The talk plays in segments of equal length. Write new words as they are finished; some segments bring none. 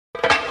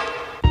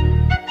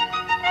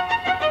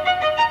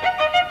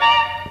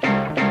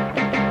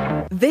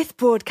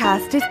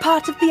broadcast is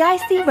part of the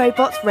IC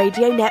Robots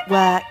radio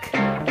network.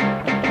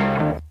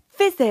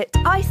 Visit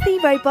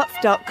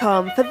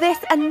icrobots.com for this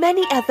and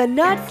many other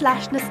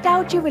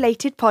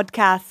nerd/nostalgia-related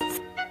podcasts.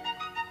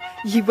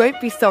 You won't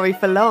be sorry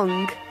for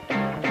long.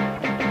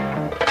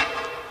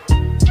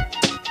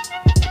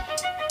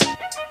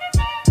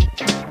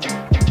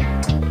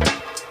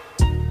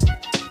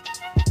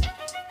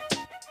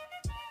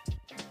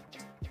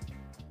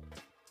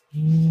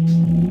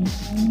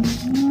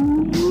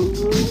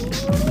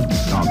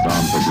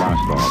 Countdown for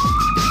blast off.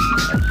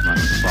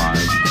 X-5,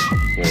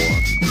 4,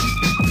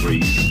 3,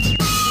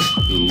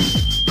 2,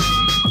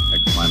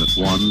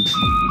 X-1,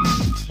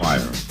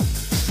 fire.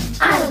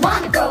 I don't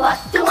wanna grow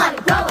up, don't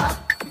wanna grow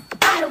up.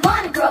 I don't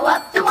wanna grow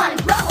up, don't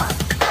wanna grow up.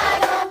 I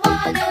don't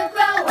wanna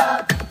grow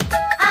up.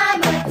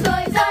 I'm a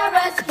Toys R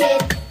Us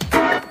kid.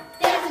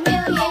 There's a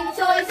million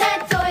toys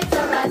at Toys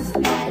R Us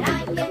that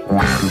I can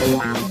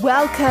find.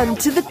 Welcome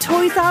to the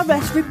Toys R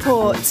Us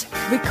Report,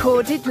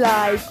 recorded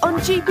live on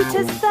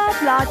Jupiter's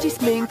third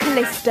largest moon,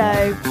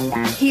 Callisto.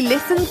 He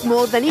listens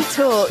more than he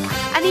talks,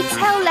 and he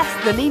tell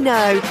less than he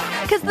know,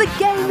 because the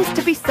game is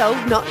to be sold,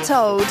 not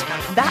told.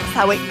 That's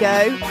how it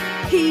go.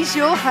 He's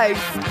your host,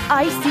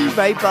 IC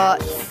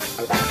Robots.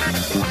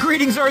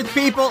 Greetings, Earth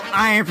people.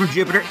 I am from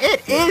Jupiter.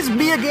 It is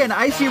me again,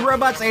 IC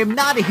Robots. I am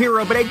not a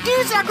hero, but I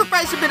do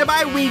sacrifice a bit of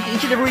my week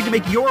each and every week to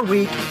make your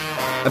week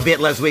a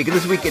bit less week. And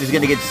this week it is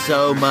going to get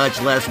so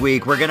much less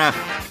week. We're gonna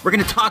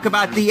talk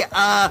about the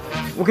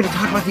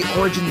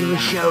origins of the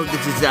show.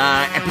 This is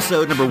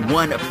episode number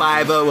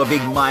 150, a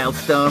big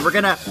milestone. We're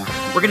gonna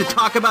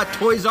talk about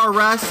Toys R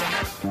Us,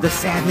 the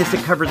sadness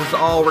that covers us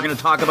all. We're gonna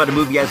talk about a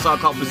movie I saw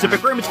called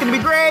Pacific Rim. It's gonna be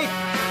great.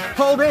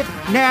 Hold it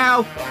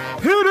now.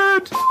 Hit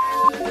it.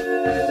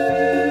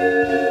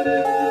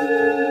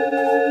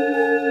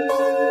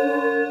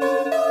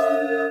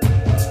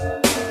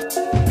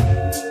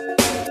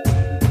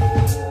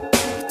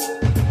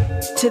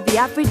 To the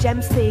average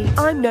MC,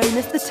 I'm known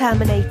as the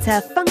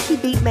Terminator, funky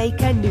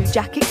beatmaker, new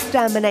jack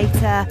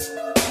exterminator.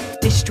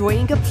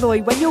 Destroying a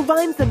ploy when your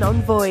rhymes are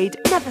non-void,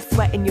 never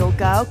sweating your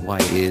girl, Why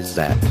is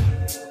that?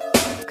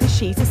 cause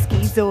she's a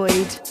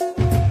schizoid.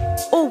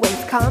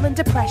 Always calm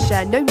under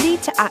pressure, no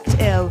need to act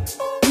ill.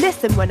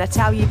 Listen when I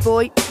tell you,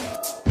 boy,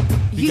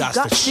 you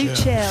got to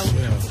chill.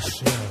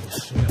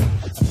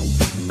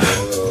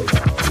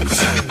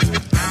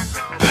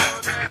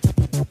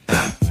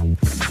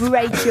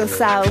 Brace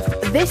yourself.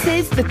 This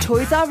is the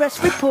Toys R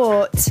Us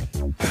Report.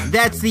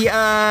 That's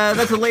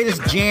the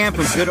latest jam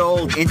from good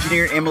old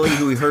Engineer Emily,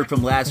 who we heard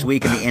from last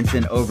week, and the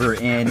ensign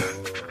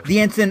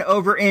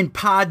over in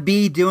Pod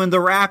B doing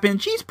the rapping.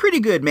 She's pretty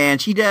good, man.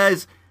 She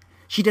does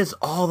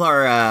all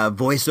our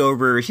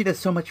voiceover. She does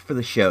so much for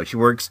the show. She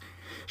works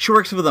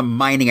for the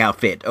mining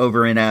outfit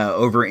over in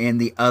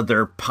the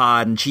other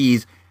pod, and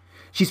she's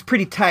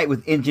pretty tight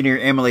with Engineer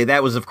Emily.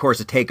 That was, of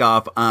course, a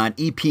takeoff on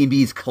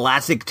EP&B's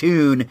classic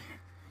tune,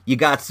 You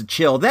Got to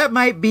Chill. That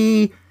might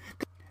be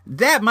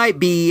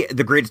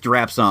the greatest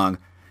rap song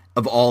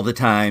of all the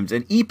times,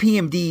 and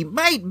EP&D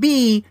might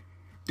be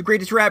the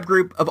greatest rap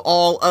group of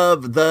all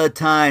of the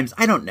times.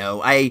 I don't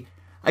know. I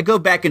go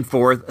back and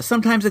forth.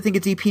 Sometimes I think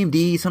it's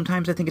EP&D.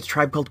 Sometimes I think it's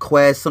Tribe Called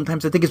Quest.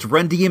 Sometimes I think it's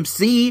Run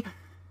DMC.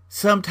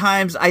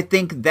 Sometimes I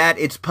think that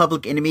it's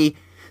Public Enemy.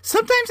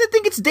 Sometimes I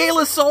think it's De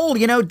La Soul.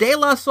 You know, De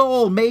La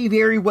Soul may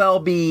very well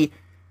be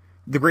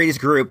the greatest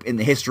group in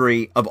the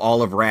history of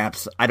all of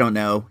raps. I don't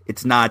know.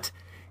 It's not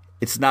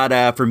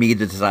for me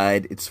to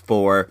decide. It's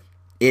for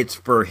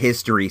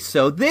history.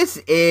 So this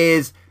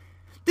is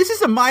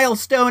a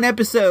milestone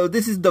episode.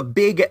 This is the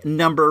big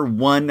number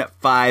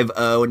 150,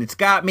 and it's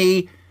got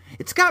me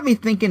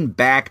thinking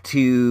back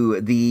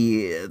to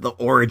the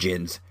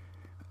origins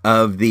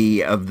of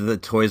the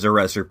Toys R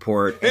Us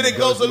report. And it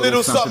goes a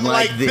little something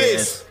like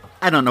this.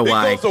 I don't know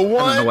why. I don't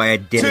know why I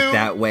did it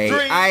that way.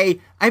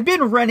 I've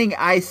been running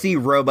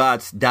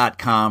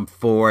icrobots.com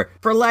for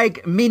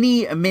like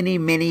many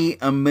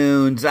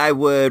moons. I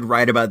would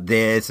write about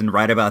this and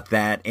write about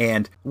that.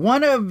 And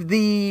one of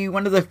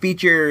the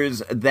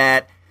features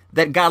that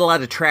got a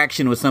lot of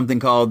traction was something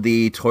called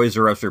the Toys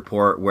R Us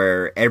report,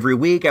 where every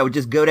week I would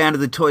just go down to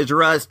the Toys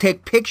R Us,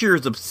 take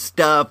pictures of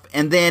stuff,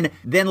 and then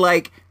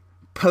like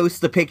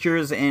post the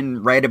pictures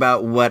and write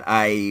about what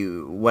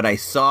I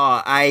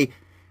saw. I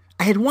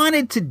had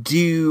wanted to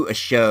do a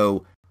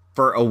show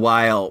for a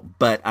while,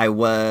 but I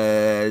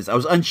was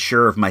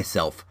unsure of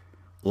myself,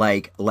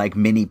 like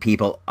many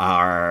people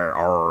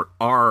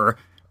are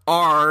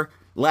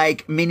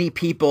like many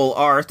people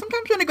are.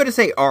 Sometimes when I go to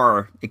say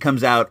 "are," it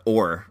comes out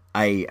 "or."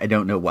 I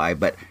don't know why,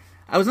 but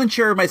I was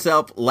unsure of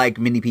myself, like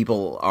many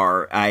people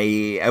are.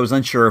 I was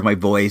unsure of my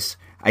voice.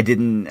 I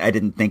didn't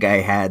think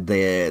I had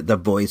the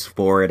voice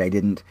for it. I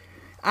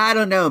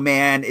don't know,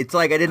 man. It's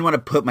like I didn't want to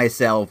put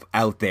myself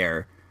out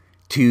there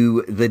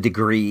to the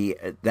degree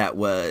that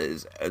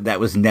was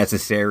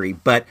necessary.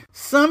 But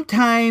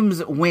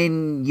sometimes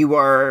when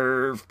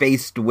you're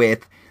faced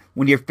with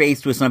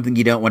something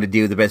you don't want to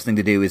do, the best thing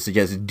to do is to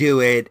just do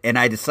it. And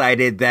I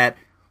decided that,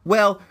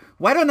 well,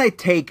 why don't I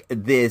take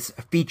this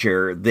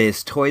feature,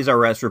 this Toys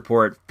R Us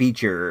report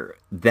feature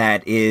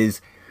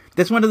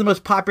that's one of the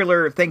most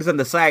popular things on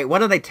the site. Why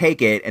don't I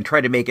take it and try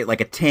to make it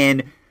like a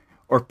 10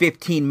 or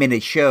 15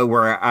 minute show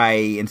where I,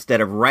 instead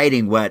of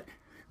writing what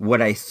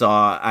I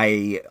saw,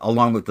 I,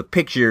 along with the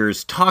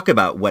pictures, talk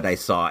about what I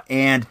saw.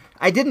 And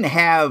I didn't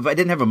have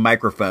a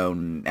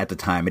microphone at the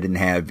time. I didn't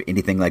have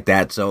anything like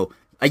that. So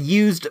I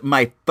used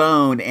my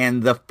phone,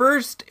 and the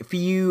first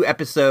few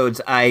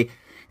episodes, I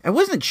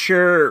wasn't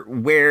sure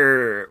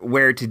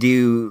where to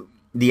do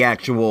the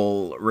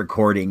actual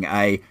recording.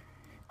 I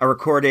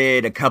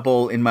recorded a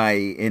couple in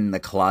the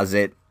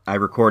closet. I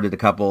recorded a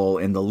couple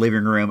in the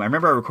living room. I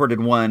remember I recorded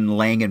one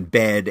laying in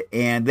bed,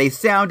 and they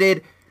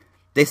sounded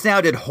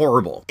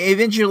horrible.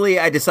 Eventually,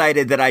 I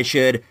decided that I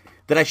should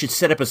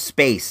set up a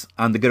space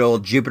on the good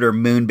old Jupiter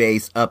moon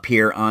base up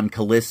here on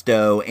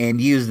Callisto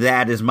and use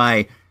that as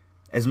my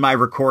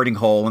recording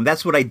hole, and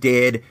that's what I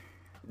did.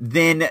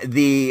 Then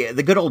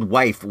the good old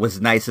wife was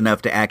nice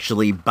enough to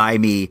actually buy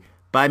me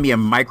a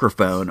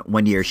microphone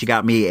one year. She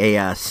got me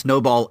a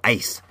Snowball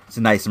Ice. It's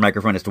a nice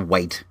microphone. It's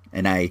white,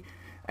 and I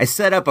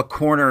set up a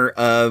corner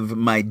of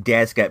my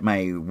desk at my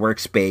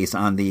workspace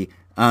on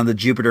the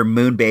Jupiter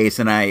moon base,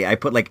 and I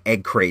put like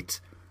egg crates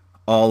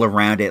all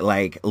around it,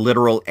 like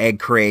literal egg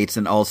crates,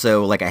 and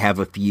also like I have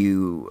a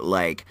few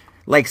like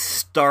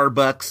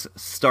Starbucks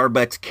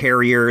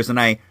carriers, and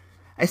I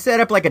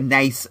set up like a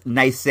nice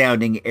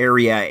sounding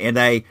area, and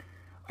I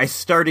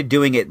started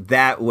doing it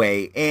that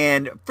way.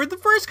 And for the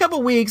first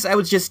couple weeks, I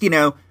was just,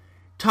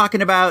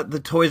 talking about the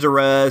Toys R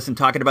Us and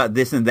talking about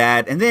this and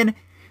that. And then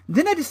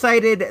I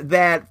decided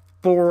that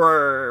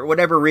for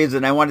whatever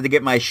reason, I wanted to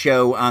get my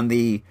show on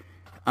the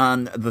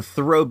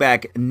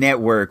Throwback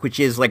Network, which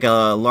is like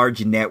a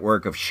large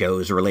network of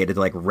shows related to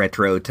like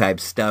retro type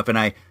stuff. And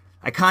I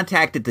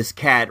contacted this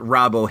cat,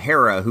 Rob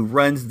O'Hara, who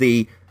runs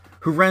the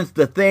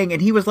thing,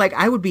 and he was like,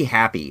 I would be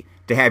happy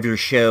to have your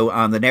show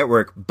on the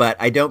network, but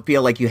I don't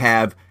feel like you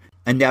have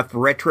enough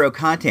retro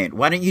content.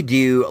 Why don't you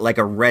do like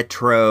a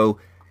retro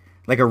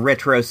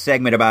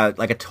segment about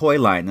like a toy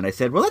line? And I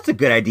said, well, that's a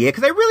good idea,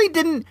 because I really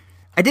didn't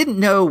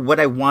know what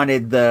I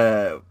wanted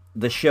the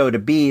show to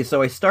be.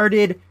 So I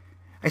started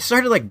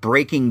like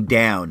breaking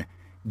down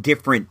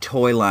different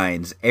toy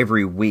lines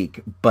every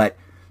week, but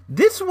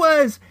this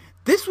was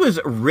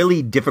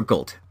really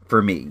difficult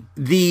for me.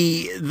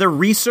 The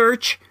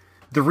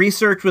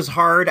research was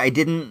hard. I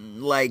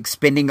didn't like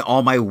spending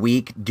all my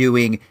week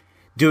doing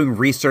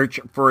research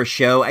for a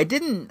show. I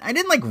didn't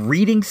like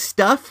reading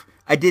stuff.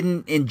 I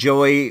didn't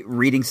enjoy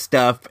reading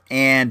stuff.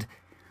 And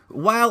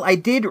while I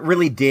did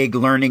really dig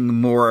learning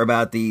more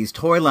about these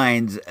toy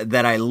lines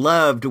that I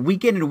loved,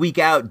 week in and week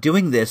out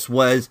doing this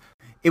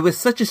it was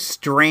such a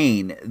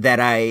strain that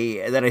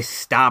I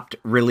stopped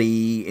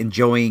really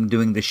enjoying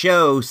doing the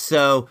show.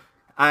 So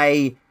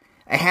I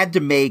had to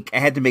make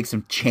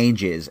some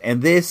changes,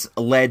 and this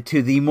led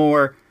to the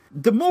more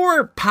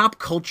pop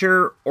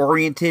culture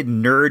oriented,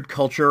 nerd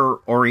culture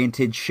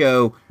oriented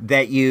show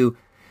that you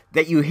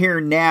hear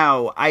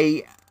now.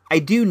 I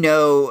do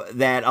know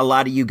that a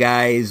lot of you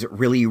guys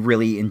really,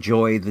 really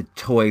enjoy the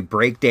toy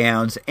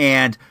breakdowns,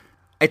 and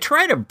I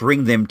try to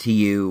bring them to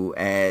you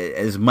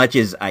as much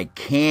as I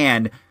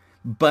can.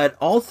 But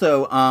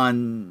also,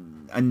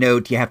 on a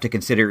note you have to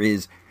consider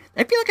is,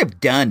 I feel like I've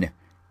done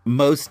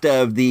most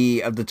of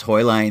the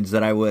toy lines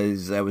that I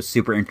was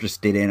super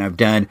interested in. I've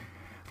done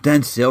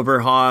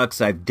Silverhawks.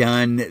 I've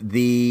done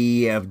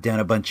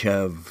a bunch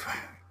of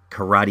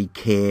Karate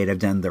Kid. I've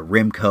done the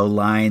Rimco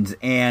lines,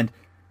 and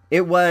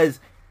it was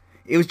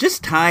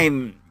just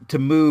time to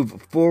move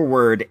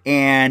forward.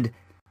 And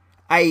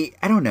I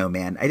don't know,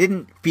 man. I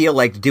didn't feel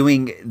like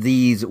doing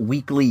these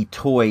weekly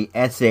toy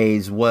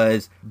essays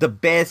was the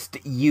best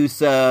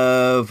use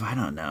of, I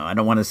don't know, I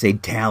don't want to say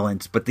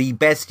talents, but the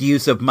best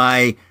use of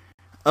my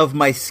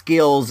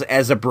skills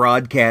as a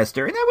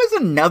broadcaster. And that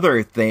was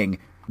another thing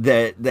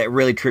that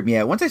really tripped me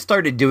out. Once I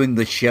started doing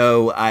the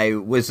show, I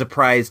was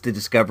surprised to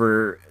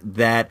discover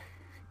that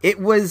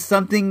it was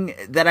something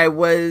that I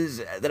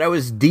was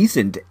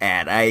decent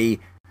at.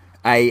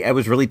 I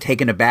was really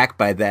taken aback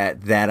by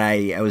that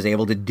I was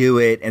able to do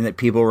it, and that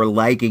people were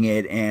liking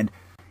it, and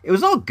it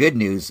was all good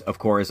news, of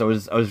course. I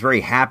was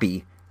very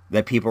happy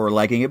that people were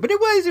liking it, but it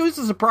was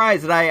a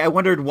surprise, and I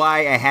wondered why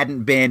I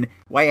hadn't been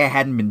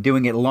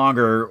doing it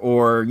longer,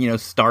 or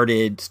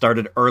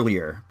started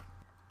earlier.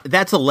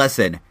 That's a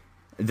lesson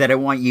that I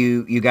want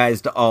you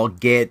guys to all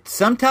get.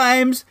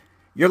 Sometimes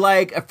you're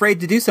like afraid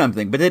to do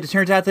something, but then it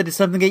turns out that it's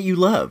something that you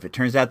love. It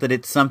turns out that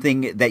it's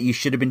something that you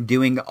should have been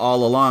doing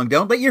all along.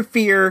 Don't let your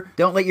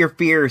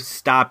fear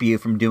stop you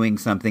from doing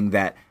something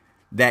that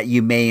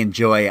you may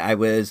enjoy. I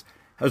was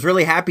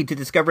really happy to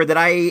discover that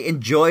I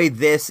enjoy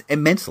this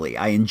immensely.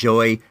 I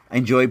enjoy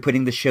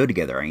putting the show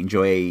together. I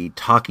enjoy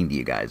talking to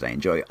you guys. I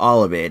enjoy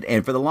all of it.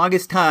 And for the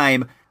longest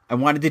time, I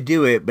wanted to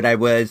do it, but I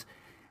was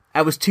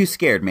too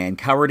scared, man.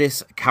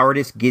 Cowardice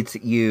gets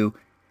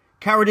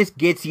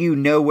you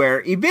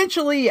nowhere.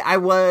 Eventually, I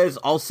was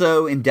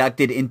also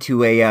inducted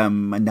into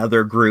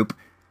another group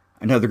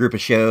another group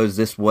of shows.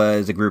 This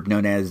was a group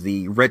known as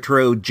the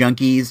Retro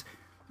Junkies.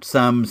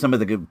 Some of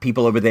the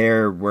people over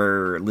there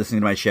were listening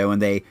to my show,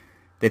 and they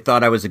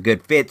thought I was a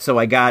good fit, so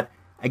I got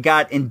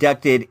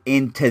inducted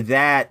into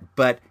that.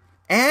 But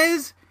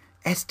as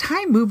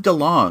time moved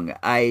along,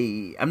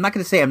 I'm not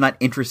going to say I'm not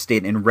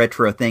interested in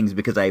retro things,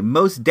 because I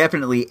most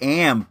definitely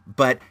am,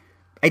 but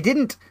I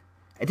didn't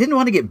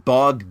want to get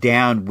bogged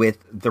down with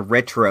the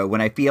retro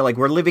when I feel like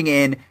we're living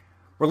in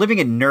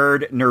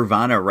nerd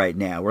nirvana right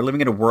now. We're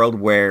living in a world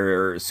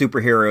where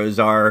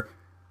superheroes are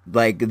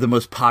like the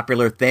most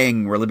popular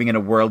thing. We're living in a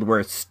world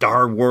where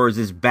Star Wars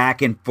is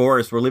back in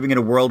force. We're living in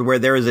a world where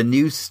there is a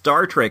new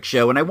Star Trek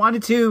show, and I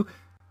wanted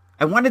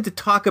to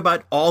talk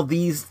about all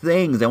these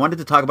things. I wanted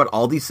to talk about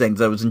all these things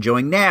I was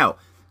enjoying now.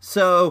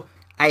 So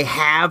I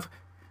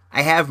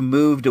have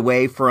moved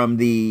away from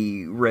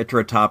the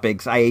retro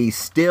topics. I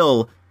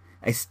still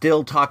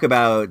talk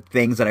about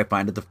things that I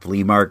find at the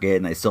flea market,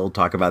 and I still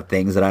talk about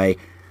things that I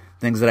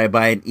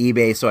buy on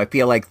eBay. So I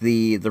feel like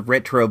the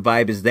retro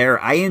vibe is there.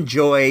 I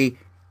enjoy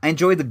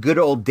the good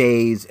old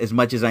days as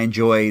much as I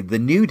enjoy the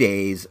new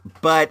days,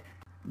 but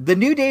the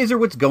new days are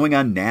what's going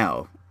on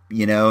now,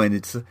 and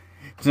it's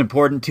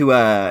important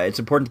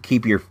to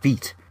keep your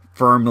feet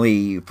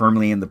firmly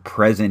in the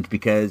present,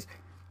 because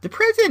the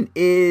present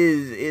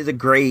is a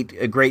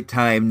great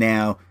time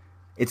now.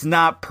 It's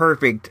not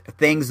perfect.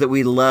 Things that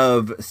we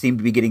love seem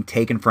to be getting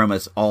taken from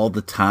us all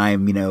the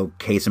time.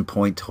 Case in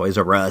point, Toys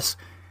R Us.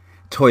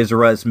 Toys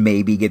R Us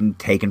may be getting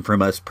taken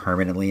from us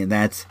permanently, and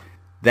that's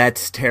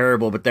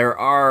terrible. But there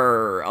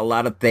are a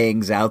lot of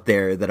things out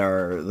there that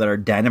are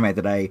dynamite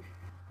that I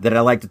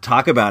like to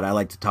talk about. I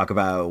like to talk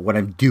about what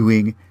I'm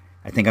doing.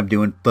 I think I'm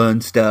doing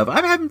fun stuff.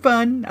 I'm having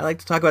fun. I like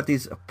to talk about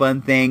these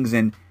fun things,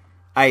 and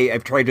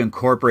I've tried to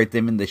incorporate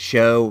them in the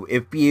show.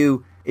 If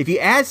you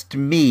asked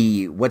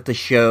me what the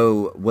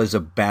show was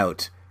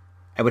about,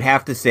 I would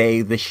have to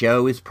say the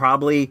show is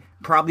probably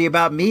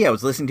about me. I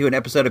was listening to an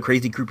episode of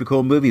Crazy Creepy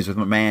Cool Movies with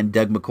my man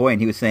Doug McCoy,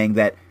 and he was saying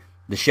that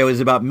the show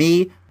is about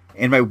me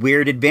and my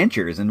weird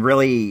adventures, and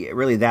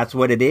really that's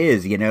what it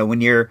is.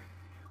 When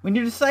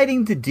you're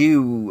deciding to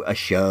do a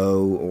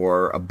show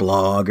or a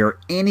blog or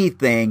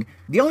anything,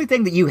 the only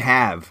thing that you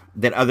have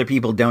that other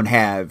people don't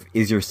have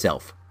is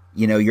yourself.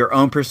 Your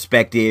own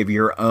perspective,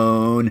 your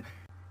own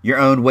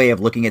way of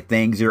looking at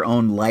things, your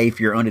own life,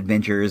 your own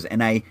adventures,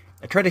 and I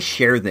try to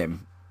share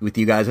them with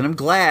you guys. And I'm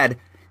glad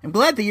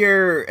that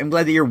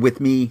you're with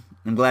me.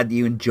 I'm glad that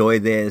you enjoy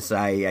this.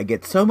 I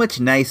get so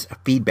much nice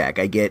feedback.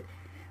 I get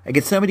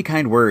so many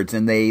kind words,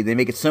 and they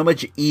make it so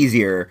much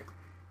easier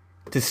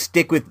to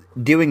stick with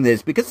doing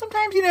this, because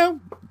sometimes,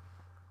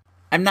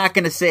 I'm not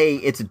going to say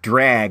it's a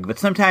drag, but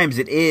sometimes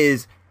it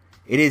is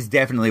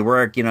definitely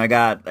work. I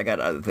got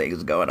other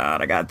things going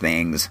on. I got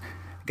things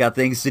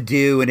to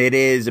do, and it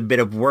is a bit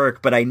of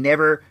work, but I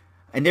never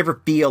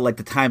feel like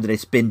the time that I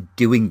spend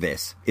doing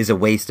this is a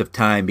waste of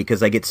time,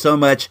 because I get so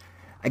much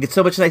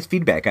nice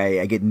feedback.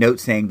 I get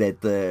notes saying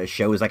that the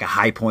show is like a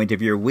high point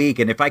of your week,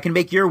 and if I can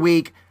make your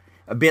week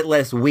a bit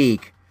less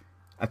weak,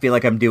 I feel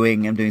like I'm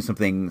doing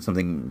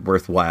something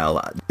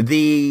worthwhile.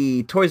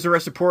 The Toys R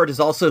Us Report has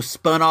also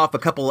spun off a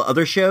couple of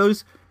other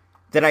shows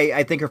that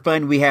I think are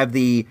fun. We have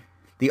the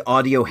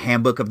audio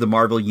handbook of the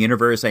Marvel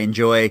Universe. I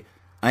enjoy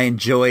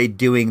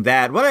doing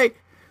that. What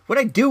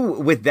I do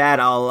with that,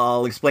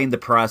 I'll explain the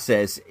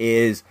process,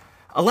 is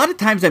a lot of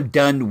times I'm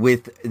done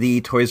with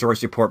the Toys R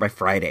Us Report by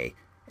Friday,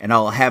 and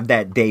I'll have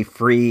that day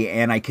free,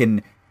 and I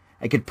can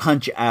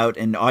punch out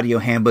an audio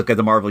handbook of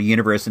the Marvel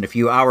Universe in a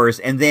few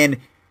hours, and then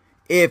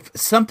if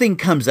something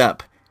comes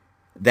up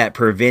that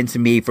prevents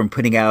me from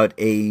putting out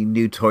a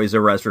new Toys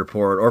R Us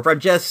report, or if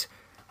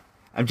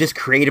I'm just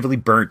creatively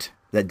burnt,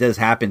 that does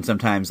happen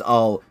sometimes,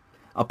 I'll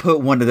put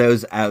one of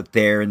those out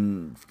there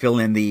and fill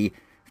in the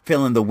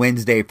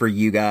Wednesday for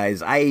you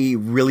guys. I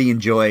really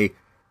enjoy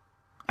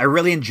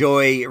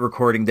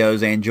recording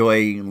those. I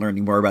enjoy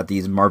learning more about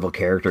these Marvel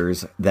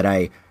characters that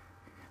I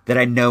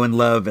know and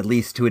love, at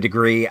least to a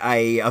degree.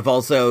 I've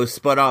also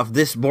spun off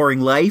This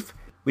Boring Life,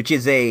 which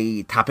is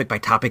a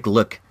topic-by-topic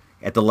look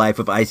at the life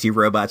of icy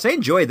robots. I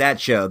enjoy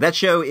that show. That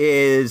show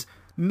is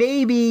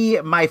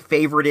maybe my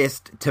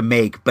favoritist to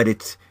make, but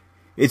it's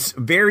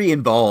very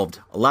involved.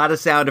 A lot of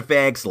sound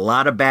effects, a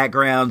lot of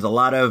backgrounds, a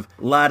lot of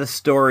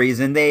stories,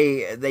 and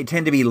they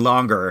tend to be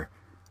longer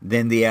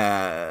than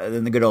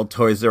the good old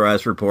Toys R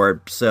Us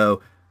report.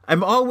 So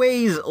I'm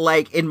always,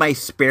 like, in my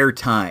spare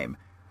time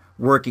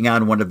working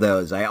on one of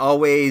those. I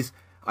always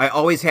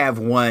have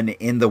one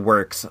in the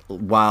works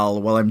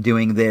while I'm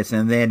doing this,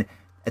 and then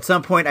at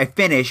some point I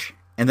finish,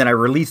 and then I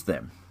release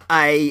them.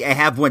 I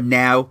have one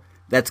now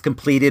that's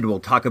completed. We'll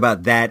talk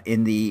about that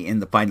in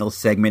the final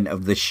segment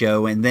of the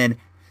show, and then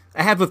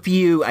I have a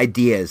few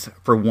ideas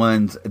for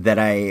ones that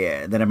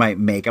I might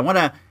make.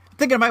 I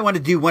think I might want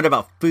to do one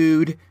about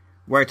food,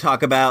 where I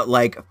talk about,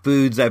 like,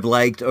 foods I've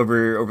liked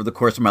over the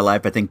course of my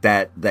life. I think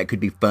that could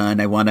be fun.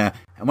 I want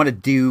to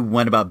do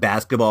one about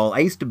basketball. I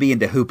used to be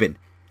into hooping.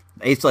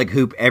 I used to, like,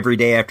 hoop every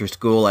day after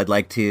school. I'd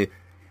like to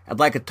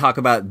talk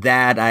about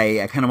that.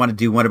 I kind of want to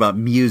do one about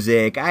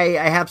music.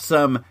 I have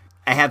some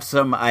I have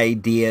some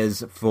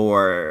ideas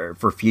for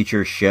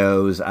future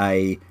shows.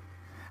 I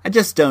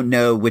just don't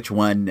know which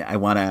one I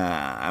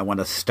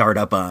wanna start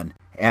up on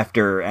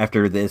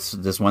after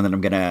this one that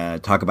I'm gonna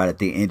talk about at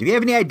the end. If you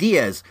have any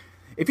ideas,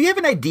 if you have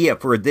an idea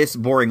for This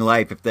Boring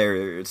Life, if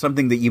there's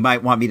something that you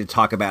might want me to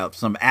talk about,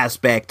 some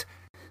aspect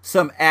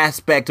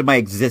of my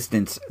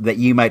existence that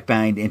you might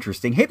find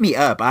interesting, hit me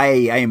up. I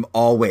am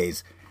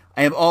always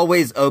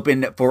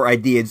open for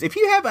ideas. If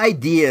you have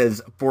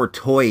ideas for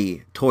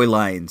toy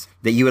lines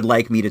that you would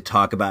like me to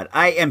talk about,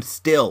 I am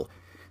still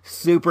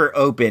super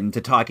open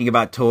to talking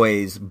about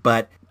toys,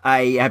 but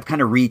I have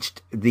kind of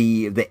reached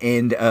the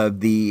end of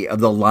the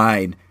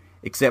line,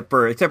 except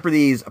for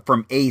these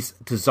from Ace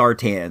to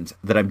Zartans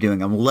that I'm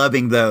doing. I'm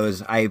loving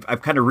those. I've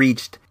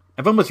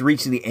almost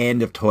reached the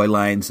end of toy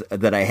lines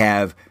that I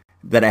have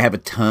a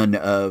ton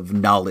of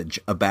knowledge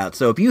about.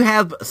 So if you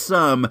have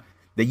some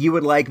that you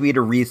would like me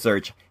to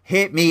research,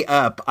 hit me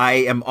up. I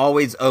am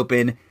always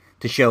open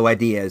to show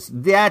ideas.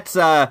 That's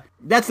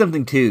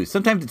something too.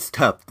 Sometimes it's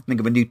tough to think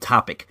of a new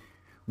topic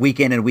week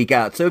in and week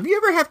out. So if you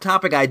ever have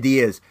topic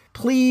ideas,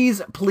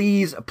 please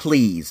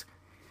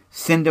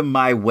send them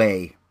my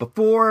way.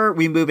 Before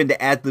we move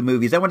into At the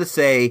Movies, I want to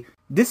say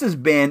this has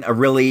been a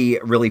really,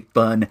 really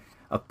fun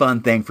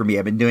thing for me.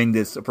 I've been doing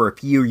this for a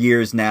few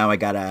years now. I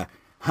got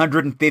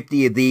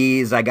 150 of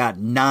these. I got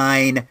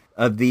 9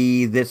 of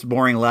the This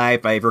Boring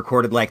Life. I've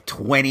recorded like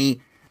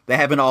 20. They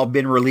haven't all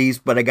been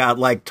released, but I got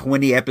like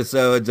 20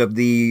 episodes of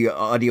the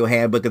audio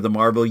handbook of the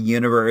Marvel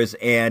Universe,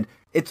 and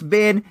it's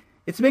been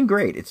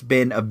great. It's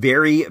been a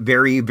very,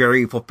 very,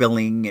 very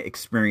fulfilling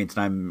experience,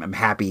 and I'm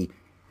happy.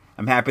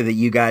 I'm happy that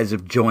you guys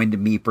have joined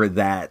me for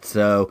that.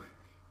 So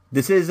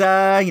this is,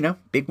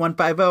 Big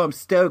 150. I'm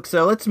stoked.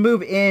 So let's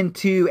move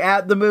into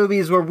At the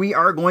Movies, where we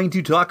are going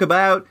to talk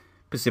about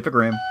Pacific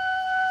Rim.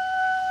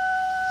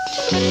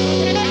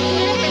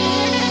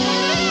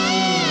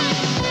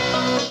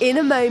 In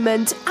a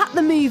moment, At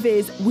the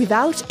Movies,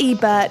 without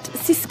Ebert,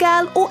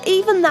 Siskel, or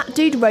even that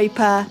dude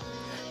Roper.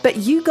 But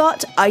you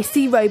got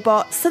Icy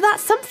Robot, so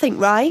that's something,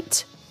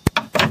 right?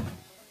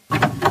 My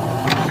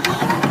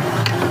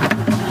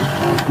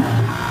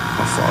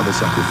father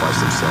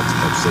sacrificed himself to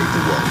help save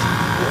the world.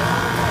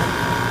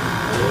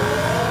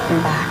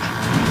 I'm back.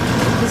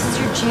 This is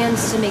your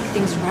chance to make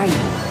things right.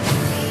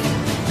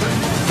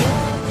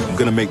 I'm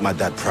gonna make my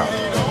dad proud.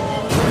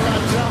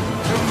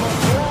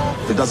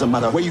 It doesn't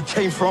matter where you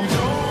came from.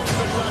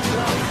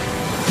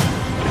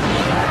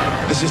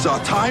 This is our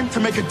time to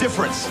make a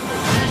difference.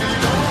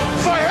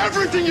 Fire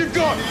everything you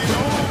got!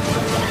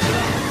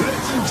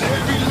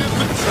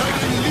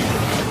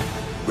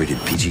 Rated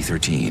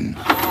PG-13.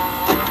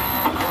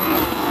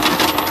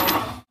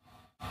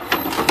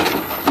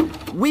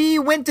 We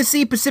went to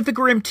see Pacific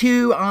Rim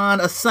 2 on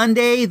a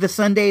Sunday, the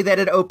Sunday that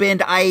it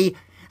opened. I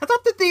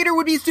thought the theater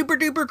would be super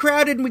duper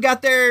crowded, and we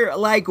got there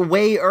like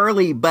way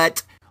early,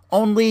 but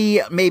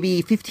only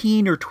maybe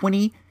 15 or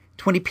 20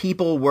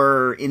 people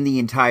were in the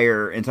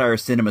entire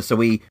cinema. So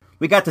we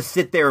got to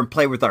sit there and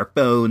play with our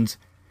phones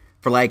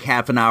for like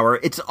half an hour.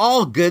 It's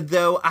all good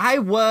though. I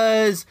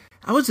was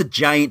a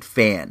giant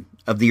fan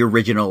of the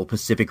original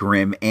Pacific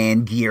Rim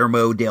and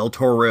Guillermo del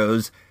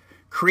Toro's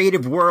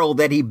creative world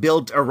that he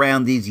built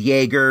around these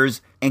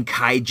Jaegers and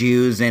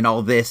kaijus and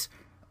all this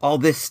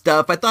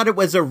stuff. I thought it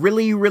was a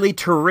really, really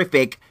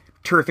terrific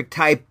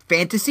type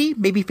fantasy,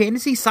 maybe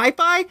fantasy,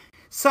 sci-fi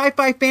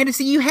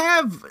fantasy. You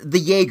have the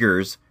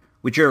Jaegers,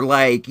 which are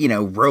like,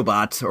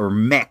 robots or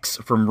mechs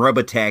from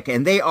Robotech,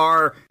 and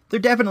they're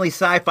definitely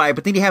sci-fi,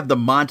 but then you have the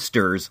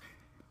monsters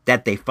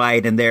that they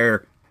fight, and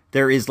there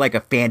is like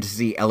a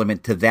fantasy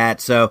element to that.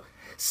 So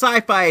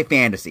sci-fi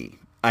fantasy,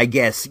 I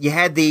guess. You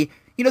had the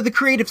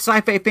creative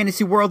sci-fi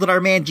fantasy world that our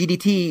man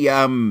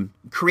GDT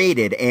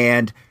created,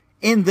 and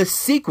in the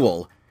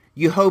sequel,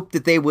 you hope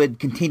that they would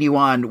continue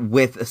on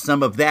with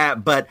some of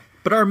that, but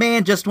our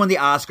man just won the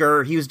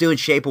Oscar. He was doing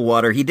Shape of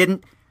Water. He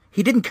didn't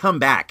come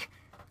back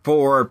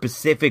for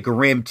Pacific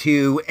Rim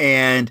 2,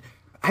 and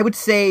I would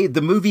say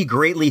the movie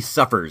greatly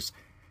suffers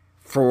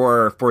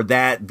for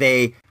that.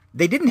 They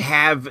didn't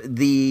have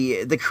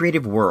the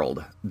creative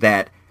world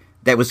that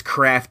was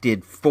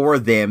crafted for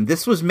them.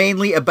 This was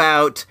mainly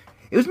about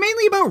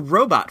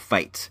robot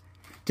fights,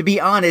 to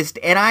be honest,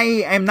 and I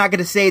am not going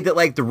to say that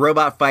like the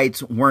robot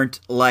fights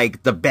weren't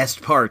like the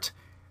best part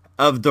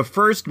of the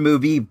first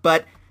movie,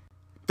 but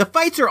the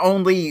fights are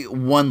only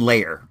one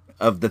layer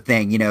of the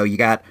thing. You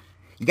got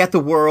the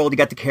world, you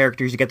got the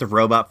characters, you got the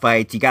robot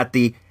fights, you got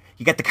the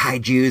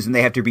kaijus, and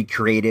they have to be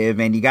creative,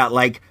 and you got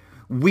like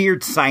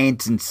weird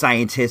science and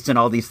scientists and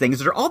all these things.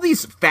 There are all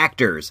these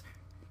factors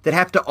that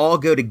have to all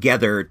go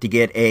together to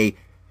get a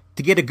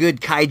good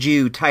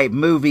kaiju type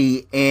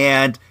movie,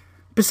 and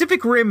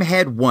Pacific Rim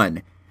had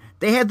one.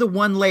 They had the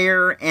one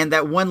layer, and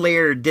that one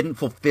layer didn't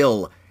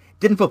fulfill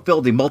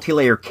the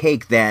multi-layer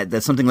cake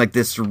that something like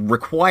this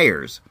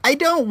requires. I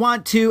don't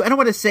want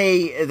to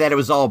say that it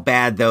was all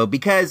bad though,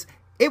 because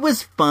it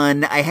was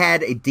fun. I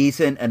had a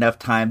decent enough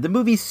time. The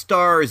movie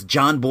stars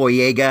John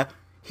Boyega.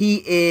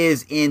 He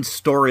is in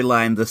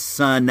storyline the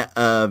son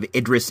of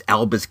Idris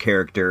Elba's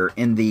character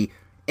in the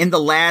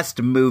last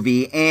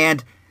movie,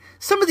 and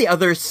some of the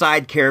other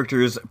side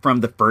characters from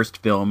the first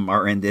film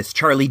are in this.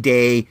 Charlie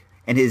Day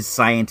and his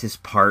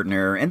scientist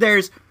partner, and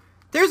there's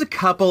a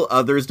couple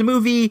others. The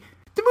movie's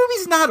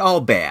not all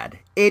bad.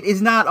 It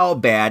is not all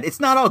bad. It's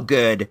not all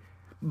good,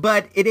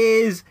 but it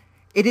is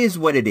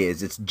what it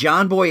is. It's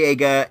John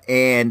Boyega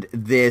and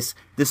this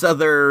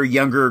other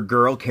younger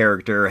girl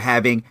character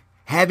having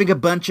a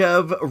bunch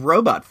of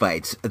robot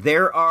fights.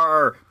 There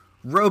are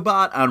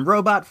robot on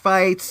robot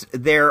fights.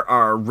 There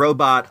are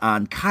robot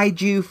on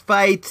kaiju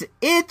fights.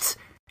 It's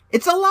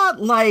a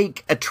lot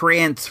like a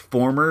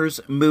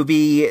Transformers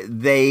movie.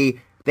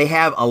 They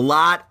have a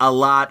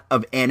lot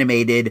of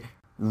animated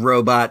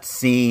robot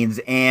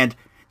scenes, and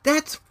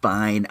that's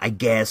fine, I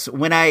guess.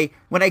 When I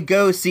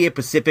go see a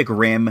Pacific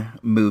Rim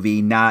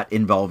movie not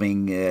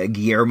involving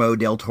Guillermo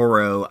del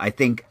Toro, I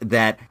think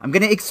that I'm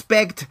going to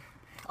expect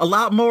a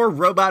lot more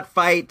robot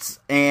fights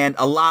and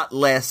a lot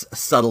less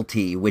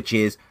subtlety, which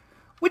is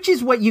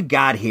what you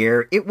got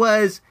here. It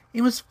was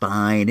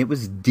fine. It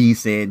was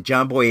decent.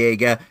 John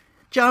Boyega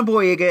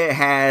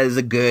has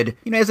a good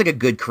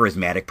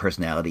charismatic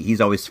personality.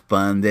 He's always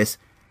fun. This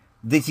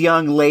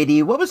young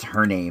lady, what was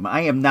her name? I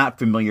am not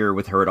familiar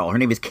with her at all. Her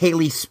name is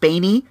Kaylee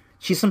Spaney.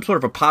 She's some sort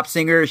of a pop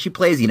singer. She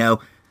plays,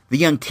 the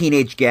young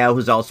teenage gal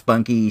who's all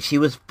spunky. She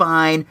was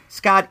fine.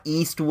 Scott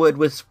Eastwood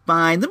was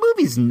fine. The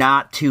movie's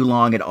not too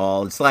long at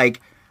all. It's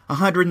like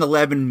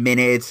 111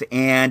 minutes,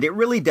 and it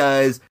really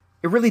does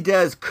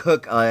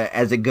cook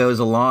as it goes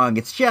along.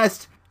 It's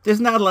just, there's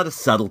not a lot of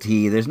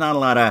subtlety. There's not a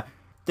lot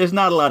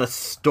of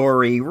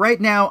story. Right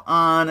now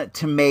on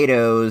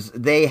Tomatoes,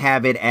 they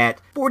have it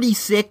at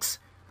 46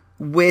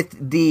 with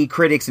the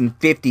critics and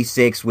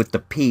 56 with the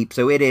peep.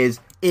 So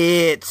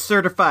it's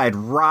certified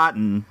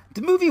rotten.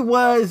 The movie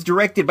was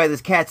directed by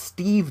this cat,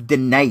 Steve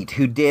DeKnight,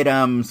 who did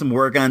some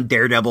work on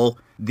Daredevil,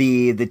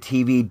 the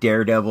TV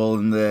Daredevil,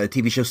 and the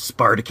TV show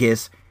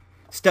Spartacus,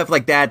 stuff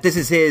like that. This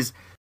is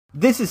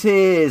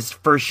his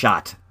first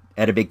shot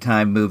at a big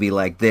time movie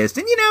like this.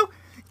 And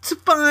it's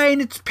fine,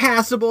 it's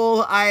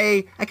passable.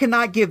 I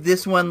cannot give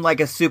this one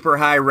like a super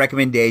high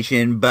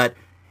recommendation, but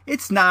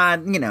it's not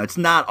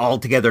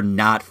altogether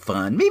not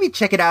fun. Maybe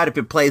check it out if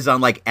it plays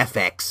on like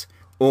FX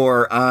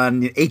or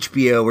on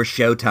HBO or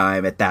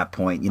Showtime at that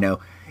point.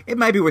 It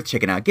might be worth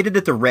checking out. Get it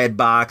at the Red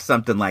Box,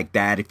 something like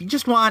that. If you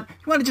want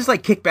to just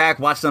like kick back,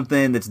 watch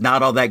something that's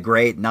not all that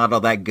great, not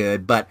all that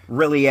good, but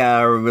really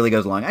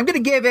goes along. I'm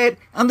going to give it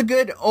on the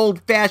good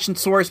old-fashioned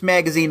Source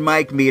Magazine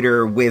mic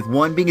meter, with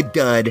 1 being a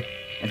dud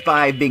and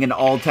 5 being an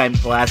all-time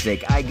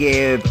classic. I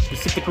give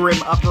Pacific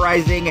Rim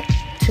Uprising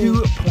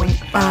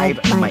 2.5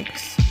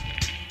 mics.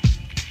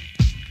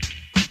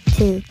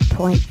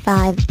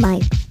 2.5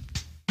 mics.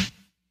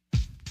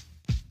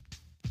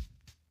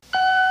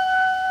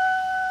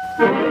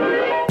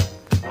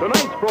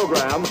 Tonight's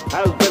program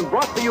has been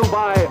brought to you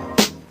by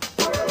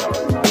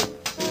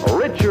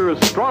richer,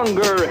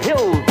 stronger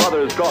Hills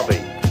Brothers Coffee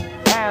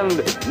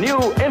and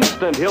new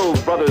Instant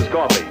Hills Brothers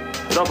Coffee,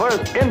 the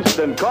first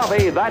instant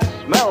coffee that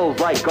smells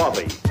like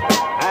coffee.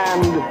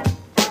 And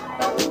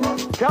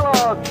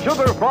Kellogg's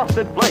Sugar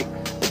Frosted Flakes,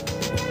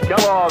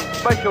 Kellogg's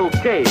Special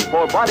K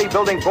for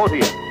bodybuilding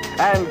protein,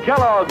 and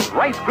Kellogg's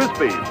Rice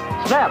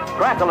Krispies, Snap,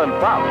 Crackle, and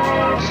Pop.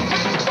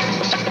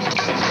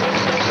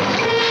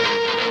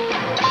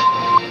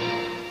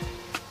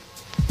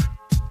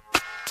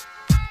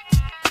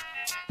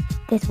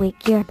 This week,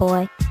 dear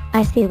boy,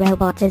 I See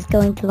Robot is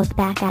going to look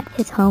back at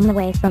his home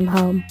away from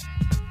home.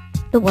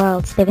 The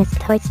world's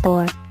biggest toy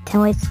store,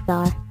 Toys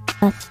R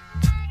Us.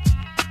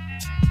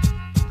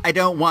 I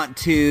don't want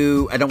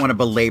to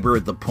belabor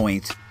the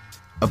point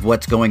of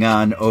what's going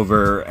on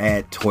over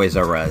at Toys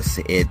R Us.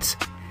 It's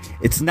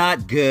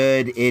not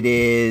good.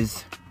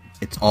 It's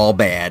all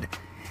bad.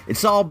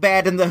 It's all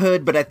bad in the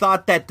hood, but I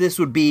thought that this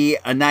would be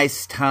a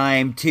nice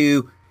time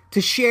to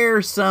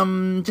share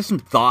some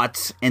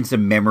thoughts and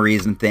some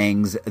memories and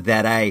things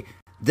that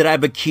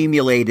I've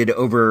accumulated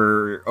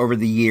over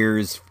the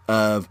years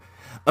of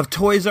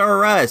Toys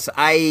R Us.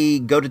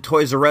 I go to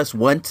Toys R Us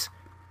once,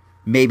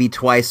 maybe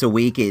twice a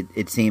week.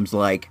 It seems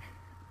like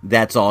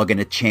that's all going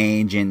to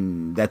change,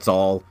 and that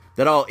all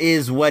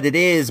is what it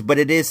is, but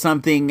it is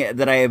something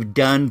that I have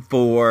done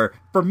for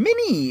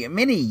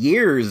many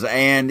years,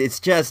 and it's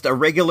just a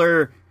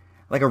regular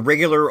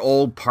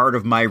old part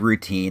of my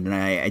routine, and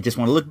I just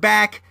want to look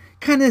back,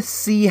 kind of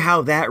see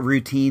how that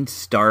routine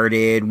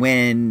started,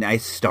 when I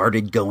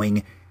started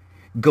going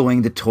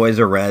to Toys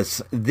R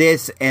Us,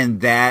 this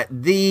and that.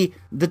 The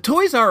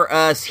Toys R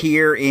Us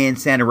here in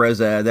Santa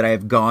Rosa that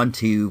I've gone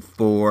to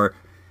for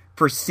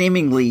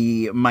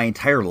seemingly my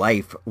entire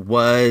life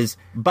was,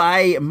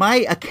 by my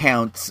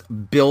accounts,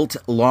 built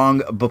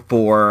long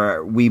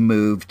before we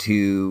moved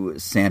to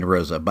Santa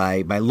Rosa.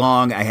 By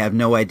long, I have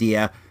no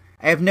idea.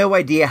 I have no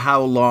idea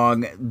how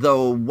long. The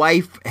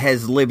wife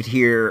has lived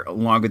here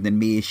longer than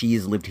me.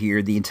 She's lived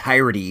here the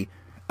entirety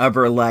of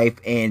her life,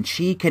 and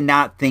she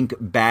cannot think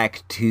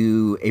back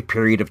to a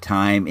period of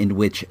time in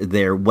which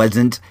there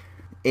wasn't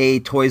a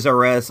Toys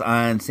R Us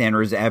on Santa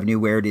Rosa Avenue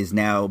where it is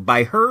now.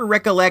 By her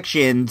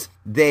recollections,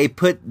 they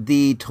put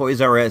the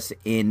Toys R Us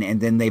in,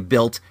 and then they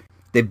built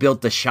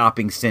the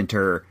shopping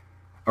center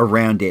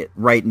around it.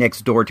 Right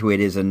next door to it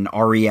is an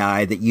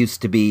REI that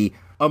used to be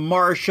a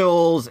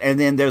Marshall's, and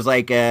then there's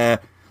like a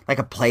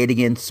Play It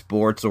Again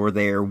Sports, or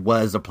there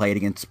was a Play It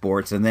Again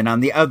Sports, and then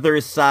on the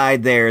other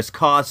side there's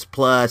Cost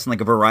Plus, and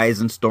like a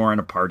Verizon store and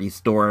a party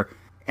store,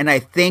 and I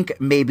think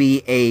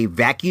maybe a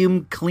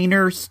vacuum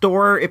cleaner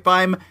store if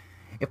I'm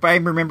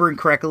remembering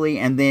correctly,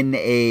 and then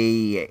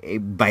a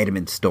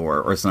vitamin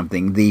store or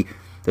something. The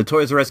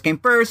Toys R Us came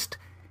first.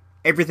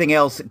 Everything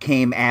else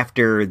came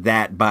after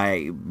that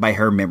by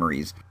her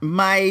memories.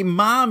 My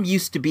mom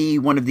used to be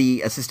one of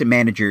the assistant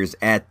managers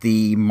at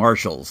the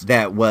Marshalls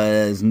that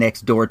was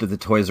next door to the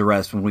Toys R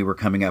Us when we were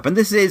coming up. And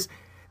this is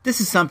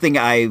something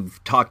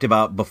I've talked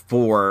about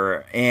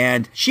before.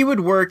 And she would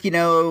work,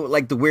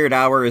 like the weird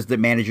hours that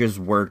managers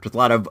worked, with a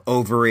lot of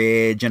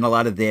overage and a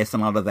lot of this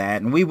and a lot of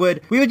that. And we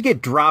would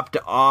get dropped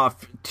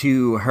off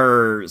to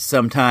her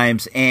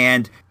sometimes.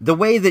 And the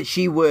way that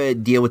she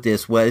would deal with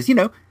this was,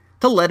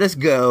 to let us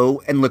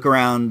go and look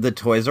around the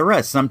Toys R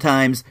Us.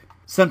 Sometimes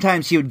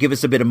she would give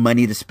us a bit of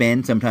money to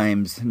spend,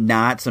 sometimes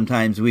not.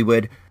 Sometimes we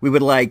would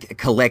like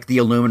collect the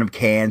aluminum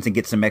cans and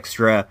get some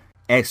extra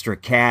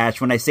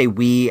cash. When I say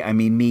we, I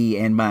mean me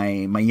and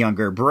my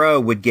younger bro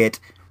would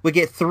get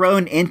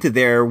thrown into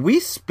there.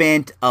 We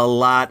spent a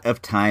lot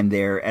of time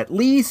there. At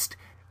least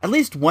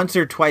once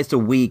or twice a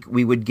week,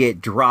 we would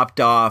get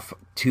dropped off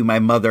to my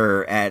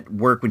mother at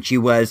work when she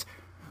was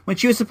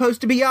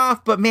supposed to be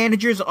off, but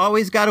managers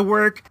always got to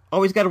work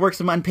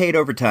some unpaid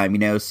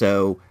overtime,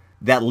 so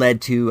that led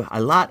to a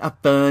lot of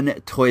fun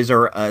Toys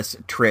R Us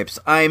trips.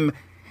 I'm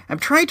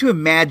trying to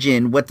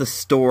imagine what the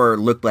store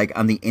looked like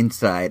on the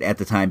inside at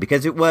the time,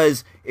 because it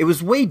was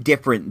way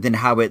different than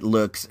how it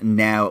looks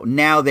now.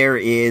 Now there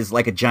is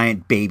like a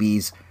giant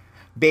Babies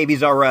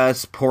R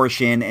Us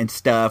portion and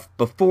stuff.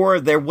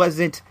 Before there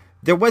wasn't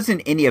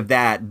any of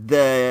that.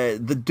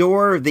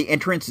 The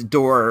entrance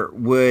door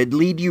would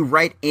lead you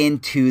right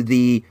into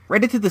the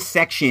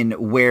section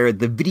where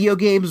the video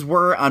games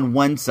were on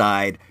one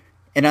side,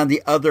 and on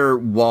the other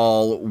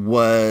wall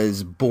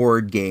was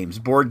board games.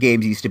 Board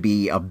games used to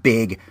be a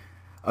big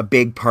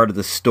part of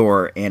the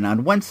store, and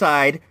on one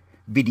side,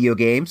 video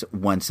games,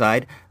 one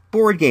side,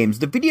 board games.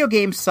 The video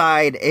game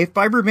side, if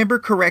I remember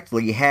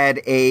correctly,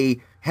 had a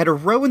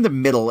row in the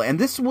middle, and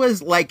this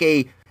was like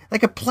a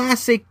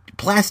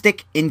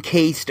plastic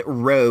encased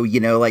row,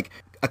 like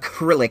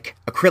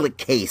acrylic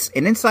case.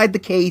 And inside the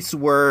case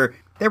were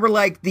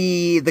like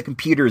the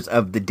computers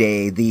of the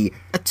day, the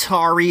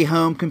Atari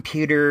home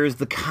computers,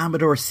 the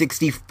Commodore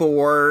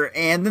 64,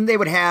 and then they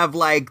would have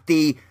like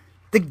the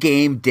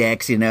game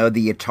decks, the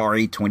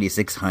Atari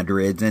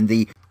 2600s, and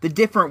the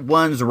different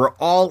ones were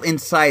all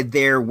inside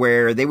there,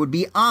 where they would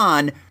be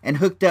on and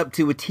hooked up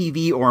to a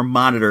TV or a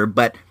monitor,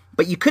 but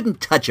you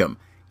couldn't touch them.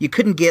 You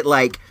couldn't get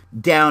like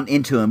down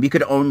into them. You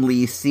could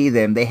only see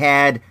them. They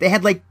had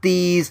like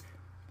these,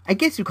 I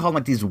guess you call them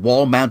like these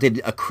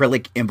wall-mounted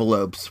acrylic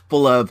envelopes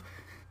full of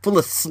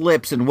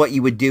slips. And what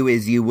you would do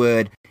is you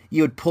would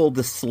pull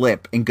the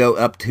slip and go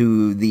up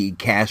to the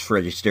cash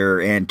register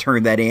and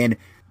turn that in.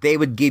 They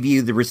would give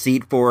you the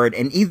receipt for it,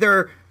 and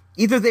either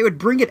they would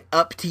bring it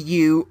up to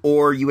you,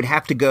 or you would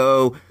have to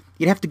go.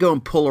 You'd have to go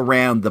and pull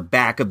around the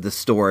back of the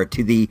store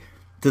to the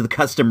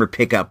customer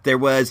pickup. There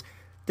was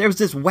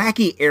this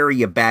wacky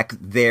area back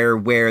there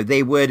where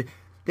they would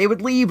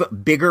leave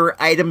bigger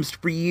items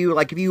for you.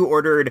 Like if you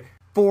ordered,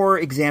 for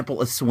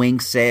example, a swing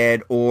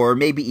set, or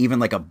maybe even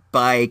like a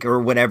bike or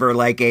whatever,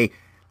 like a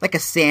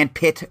sand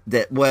pit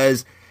that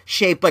was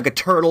shaped like a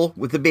turtle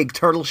with a big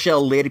turtle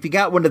shell lid. If you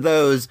got one of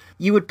those,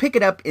 you would pick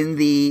it up in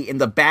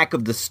the back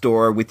of the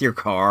store with your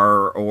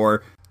car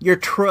or your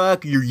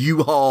truck, your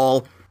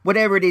U-Haul,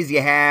 whatever it is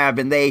you have,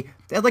 and they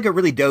had like a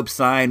really dope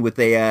sign with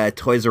a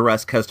Toys R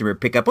Us customer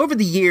pickup. Over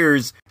the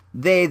years,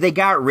 they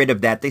got rid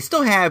of that. They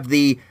still have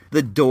the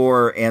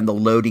door and the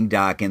loading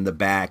dock in the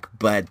back,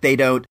 but they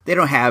don't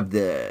have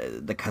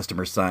the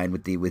customer sign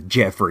with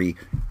Jeffrey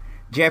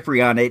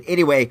on it.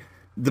 Anyway,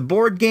 the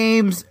board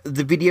games,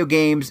 the video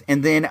games,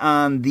 and then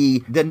on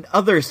the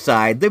other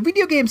side, the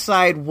video game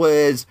side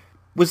was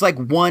like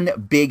one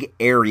big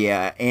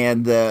area,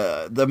 and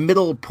the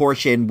middle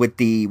portion with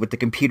the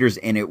computers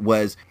in it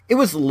was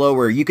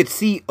lower. You could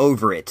see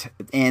over it,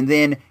 and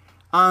then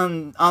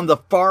on the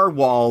far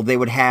wall they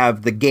would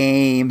have the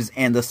games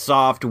and the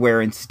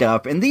software and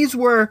stuff, and these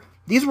were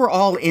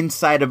all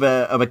inside of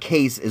a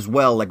case as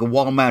well, like a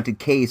wall-mounted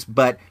case.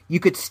 But you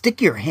could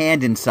stick your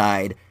hand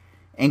inside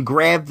and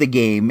grab the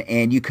game,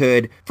 and you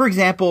could, for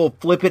example,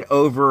 flip it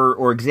over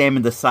or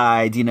examine the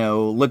sides.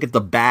 Look at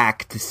the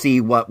back to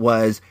see what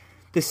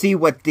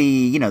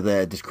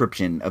the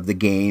description of the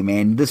game.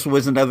 And this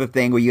was another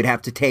thing where you'd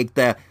have to take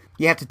the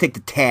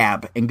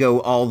tab and go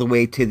all the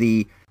way to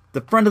the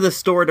front of the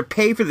store to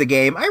pay for the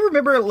game. I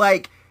remember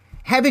like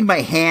having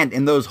my hand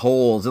in those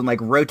holes and like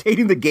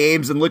rotating the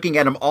games and looking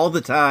at them all the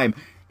time.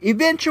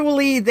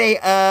 Eventually they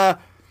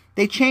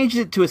They changed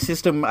it to a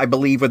system, I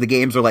believe, where the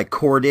games are like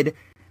corded.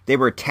 They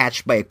were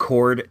attached by a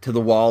cord to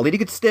the wall, and you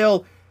could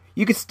still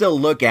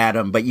look at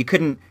them, but you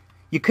couldn't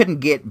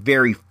get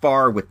very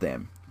far with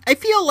them. I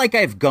feel like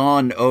I've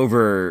gone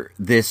over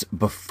this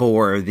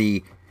before,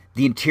 the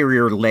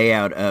interior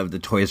layout of the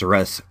Toys R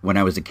Us when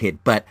I was a kid,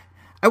 but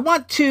I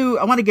want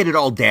to get it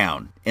all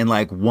down in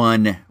like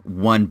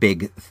one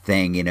big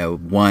thing, you know,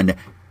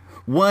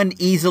 one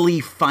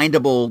easily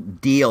findable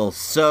deal.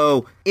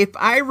 So if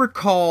I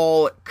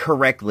recall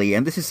correctly,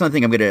 and this is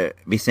something I'm going to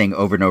be saying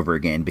over and over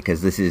again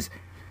because this is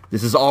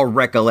all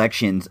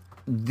recollections,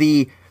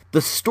 the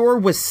store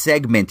was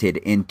segmented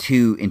in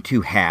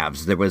two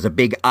halves. There was a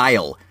big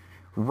aisle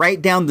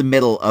right down the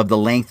middle of the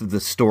length of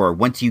the store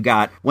once you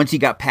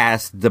got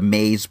past the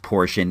maze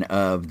portion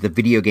of the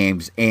video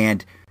games,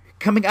 and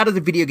coming out of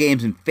the video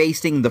games and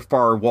facing the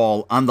far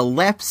wall on the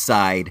left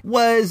side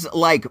was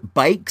like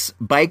bikes.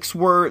 Bikes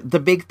were the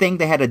big thing.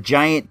 They had a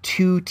giant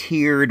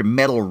 2-tiered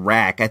metal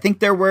rack. I think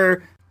there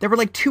were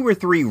like 2 or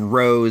 3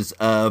 rows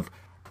of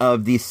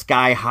these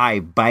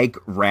sky-high bike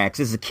racks.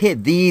 As a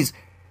kid, these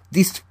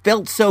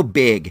felt so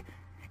big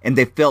and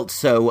they felt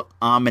so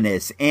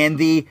ominous. And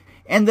the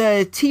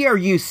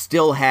TRU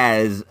still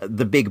has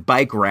the big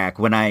bike rack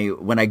when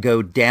I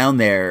go down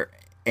there,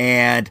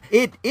 and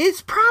it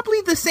is probably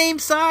the same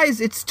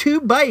size. It's 2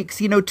 bikes,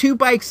 2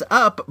 bikes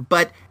up,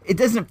 but it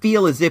doesn't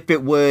feel as if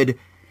it would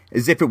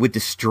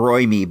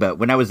destroy me. But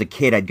when I was a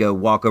kid, I'd go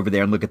walk over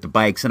there and look at the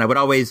bikes, and I'd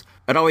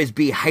always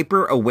be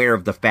hyper aware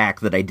of the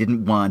fact that I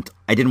didn't want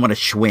a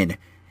Schwinn.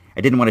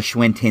 I didn't want a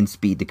Schwinn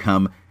 10-speed to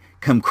come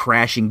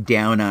crashing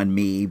down on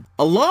me.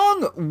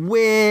 Along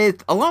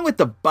with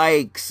the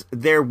bikes,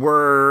 there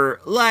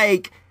were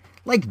like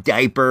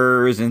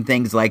diapers and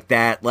things like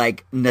that,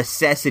 like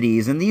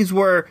necessities. And these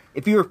were,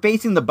 if you were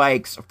facing the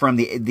bikes from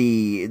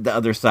the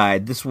other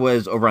side, this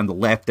was over on the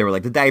left. There were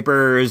like the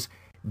diapers,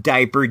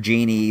 diaper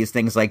genies,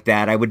 things like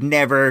that. I would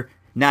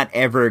not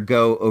ever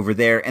go over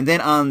there. And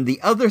then on the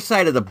other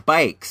side of the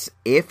bikes,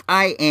 if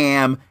I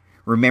am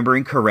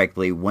remembering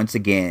correctly, once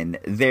again,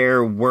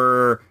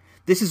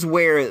 this is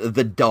where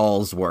the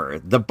dolls were.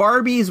 The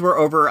Barbies were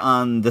over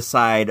on the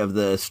side of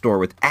the store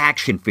with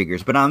action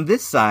figures, but on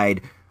this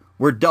side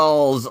were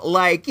dolls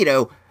like,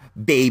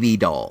 baby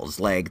dolls,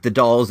 like the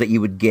dolls that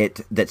you would get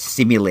that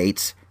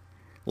simulates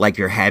like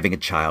you're having a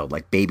child,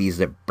 like babies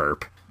that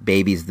burp,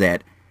 babies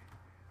that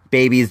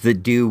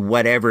do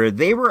whatever.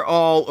 They were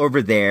all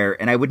over there,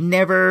 and I would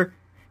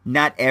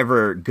not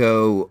ever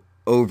go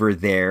over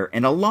there.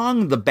 And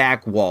along the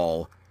back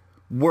wall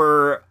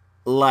were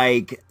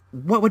like,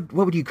 what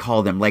would you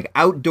call them? Like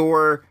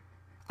outdoor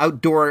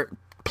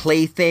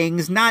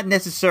playthings, not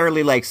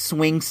necessarily like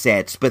swing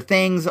sets, but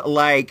things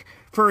like,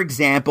 for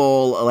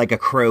example, like a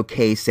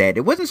croquet set.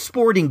 It wasn't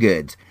sporting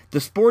goods.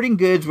 The sporting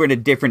goods were in a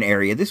different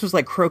area. This was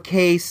like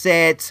croquet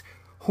sets,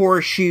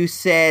 horseshoe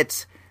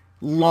sets,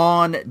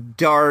 lawn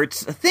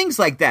darts, things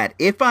like that.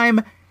 If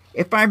I'm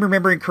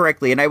remembering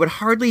correctly, and I would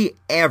hardly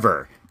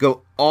ever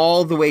go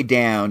all the way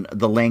down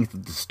the length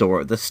of the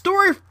store. The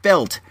store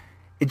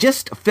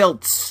just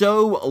felt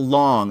so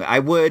long. I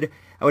would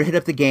hit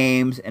up the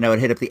games, and I would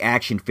hit up the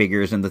action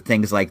figures and the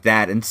things like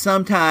that. And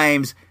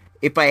sometimes,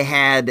 if I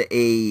had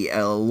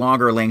a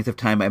longer length of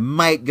time, I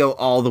might go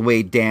all the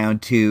way down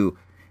to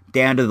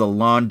the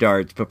lawn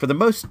darts. But for the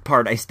most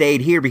part, I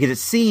stayed here because it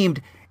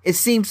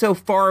seemed so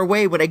far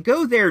away. When I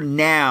go there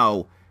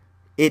now,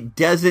 it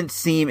doesn't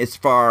seem as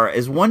far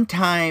as at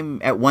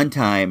one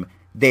time,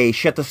 they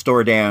shut the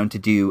store down to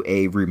do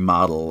a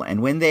remodel.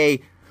 And when they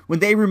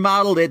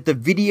remodeled it, the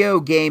video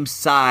game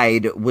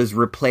side was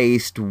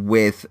replaced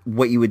with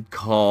what you would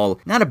call,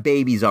 not a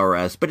Babies R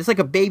Us, but it's like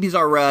a Babies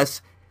R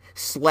Us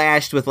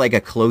slashed with like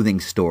a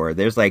clothing store.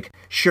 There's like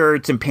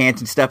shirts and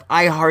pants and stuff.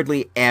 I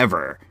hardly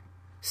ever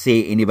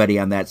see anybody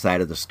on that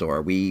side of the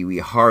store. We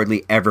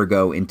hardly ever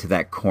go into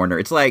that corner.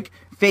 It's like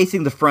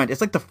facing the front.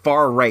 It's like the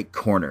far right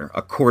corner.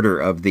 A quarter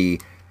of the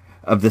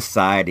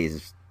side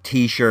is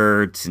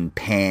t-shirts and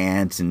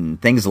pants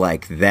and things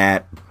like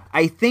that.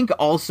 I think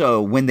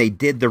also when they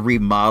did the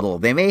remodel,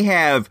 they may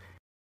have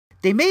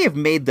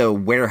made the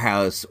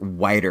warehouse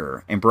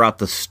wider and brought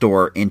the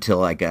store into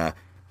like a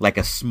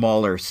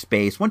smaller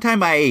space. One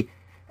time I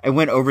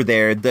went over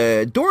there.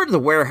 The door to the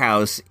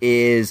warehouse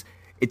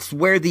it's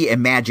where the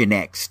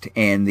Imaginext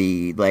and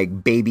the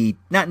like baby,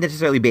 not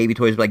necessarily baby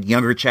toys, but like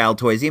younger child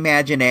toys, the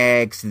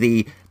Imaginext,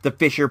 the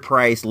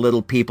Fisher-Price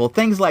Little People,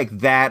 things like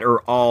that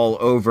are all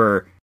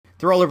over.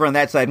 They're all over on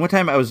that side. One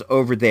time I was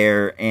over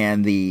there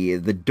and the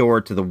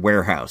door to the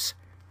warehouse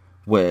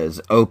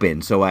was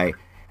open, so I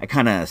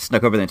kind of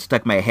snuck over there and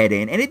stuck my head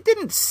in, and it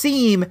didn't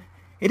seem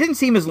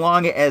as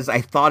long as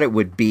I thought it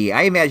would be.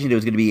 I imagined it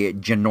was going to be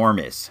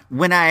ginormous.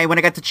 When I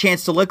got the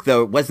chance to look,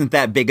 though, it wasn't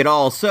that big at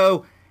all.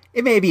 So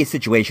it may be a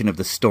situation of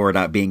the store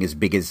not being as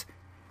big as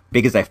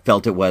I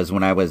felt it was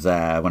when I was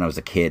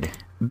a kid.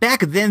 Back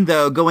then,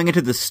 though, going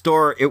into the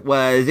store, it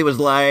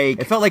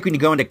felt like when you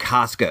go into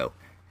Costco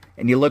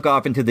and you look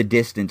off into the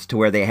distance to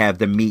where they have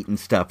the meat and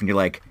stuff, and you're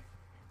like,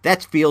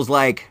 that feels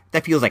like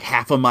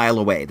half a mile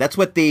away. That's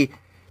what the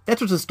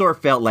That's what the store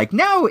felt like.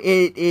 Now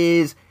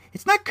it's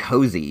not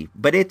cozy,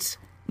 but it's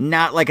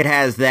not like it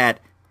has that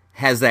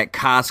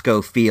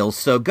Costco feel.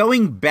 So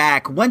going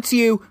back, once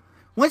you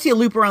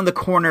loop around the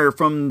corner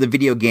from the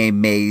video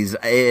game maze,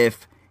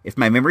 if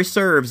my memory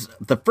serves,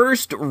 the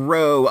first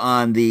row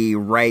on the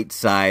right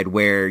side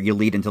where you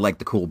lead into like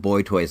the cool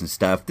boy toys and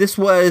stuff, this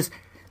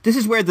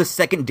is where the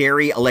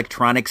secondary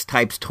electronics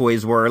types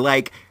toys were,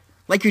 like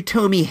your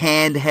Tomy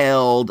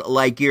handheld,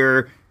 like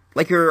your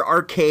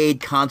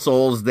arcade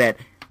consoles that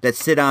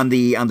sit on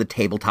the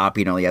tabletop.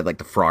 You had like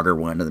the Frogger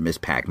one or the Miss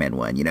Pac-Man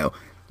one. You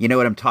know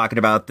what I'm talking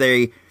about.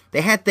 They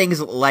had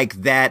things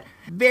like that,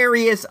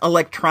 various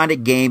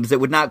electronic games that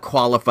would not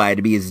qualify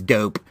to be as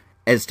dope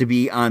as to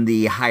be on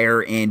the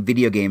higher end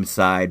video game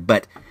side,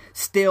 but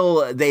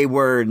still they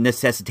were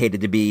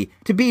necessitated to be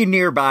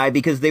nearby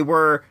because they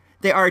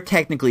are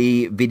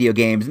technically video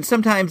games, and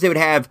sometimes they would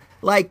have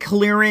like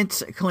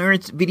clearance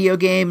video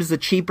games, the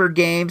cheaper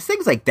games,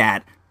 things like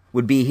that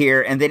would be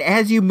here. And then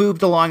as you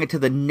moved along into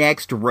the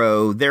next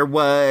row, there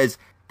was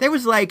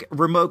like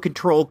remote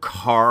control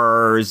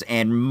cars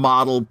and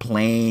model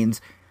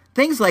planes.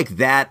 Things like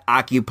that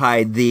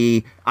occupied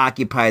the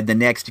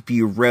next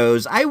few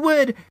rows. I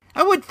would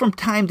from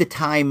time to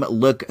time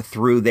look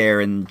through there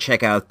and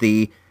check out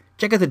the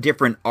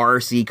different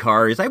RC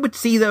cars. I would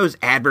see those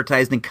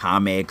advertised in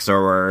comics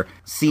or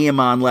see them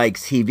on like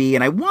TV,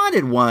 and I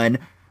wanted one,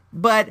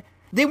 but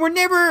they were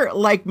never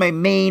like my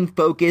main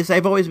focus.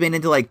 I've always been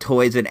into like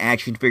toys and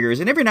action figures,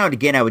 and every now and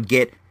again I'd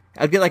get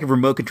like a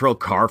remote control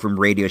car from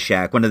Radio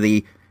Shack, one of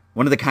the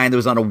kind that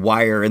was on a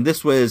wire, and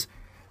these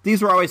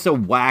were always so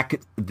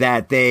whack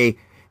that they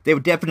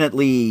would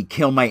definitely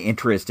kill my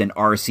interest in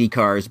RC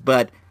cars.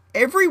 But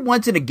every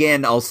once and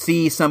again I'll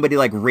see somebody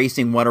like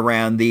racing one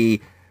around the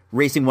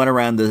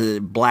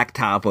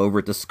blacktop over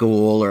at the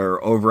school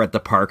or over at the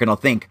park, and I'll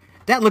think,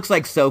 that looks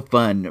like so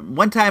fun.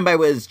 One time I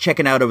was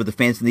checking out over the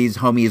fence, and these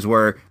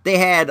homies they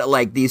had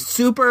like these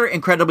super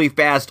incredibly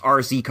fast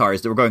RC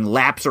cars that were going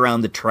laps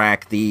around the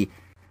track, the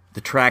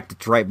track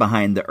that's right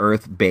behind the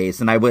Earth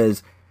base, and I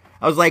was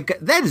like,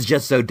 that is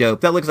just so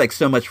dope. That looks like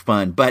so much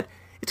fun, but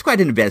it's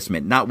quite an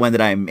investment, not one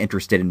that I'm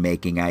interested in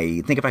making.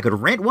 I think if I could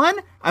rent one,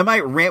 I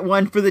might rent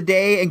one for the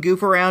day and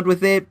goof around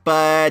with it,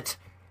 but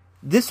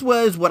this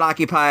was what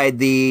occupied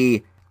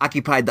the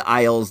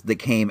aisles that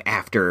came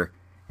after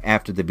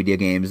the video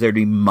games. There'd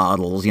be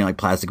models, like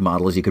plastic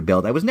models you could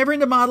build. I was never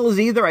into models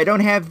either. I don't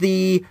have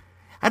the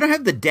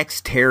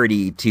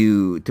dexterity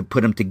to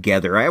put them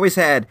together. I always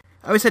had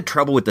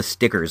trouble with the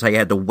stickers. I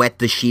had to wet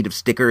the sheet of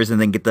stickers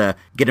and then get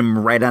them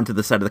right onto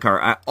the side of the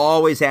car. I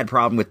always had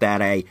problem with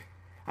that.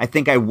 I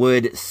think I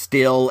would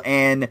still,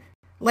 and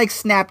like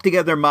snap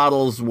together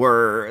models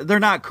they're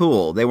not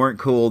cool. They weren't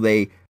cool.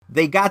 They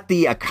got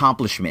the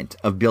accomplishment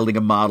of building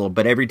a model,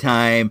 but every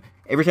time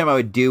I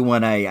would do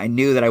one, I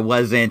knew that I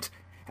wasn't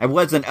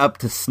up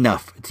to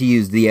snuff to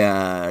use the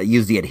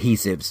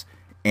adhesives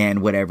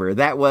and whatever.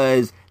 That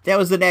was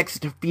the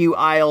next few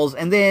aisles,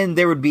 and then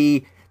there'd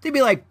be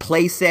like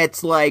play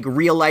sets, like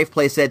real life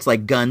play sets,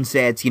 like gun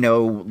sets. What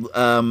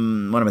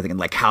am I thinking?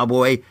 Like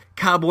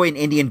cowboy and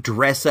Indian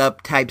dress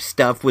up type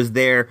stuff was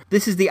there.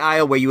 This is the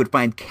aisle where you would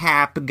find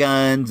cap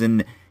guns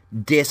and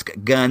disc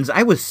guns.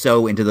 I was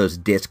so into those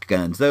disc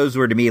guns. Those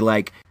were to me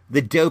like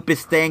the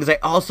dopest things. I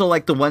also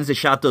like the ones that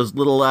shot those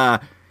little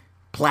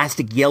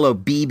plastic yellow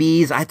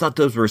BBs. I thought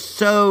those were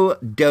so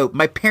dope.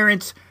 My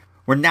parents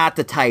were not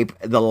the type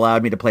that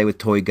allowed me to play with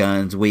toy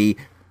guns. We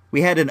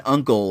had an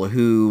uncle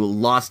who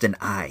lost an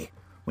eye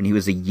when he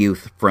was a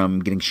youth from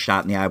getting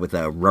shot in the eye with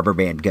a rubber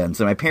band gun.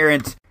 So my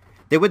parents,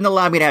 they wouldn't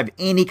allow me to have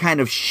any kind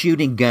of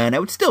shooting gun. I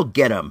would still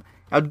get them.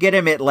 I would get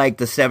them at like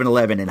the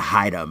 7-Eleven and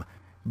hide them.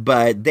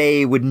 But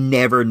they would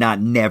never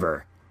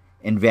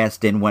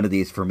invest in one of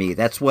these for me.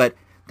 That's what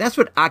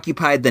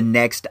occupied the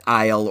next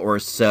aisle or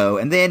so.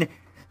 And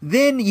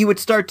then you would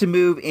start to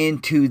move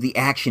into the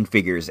action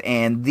figures,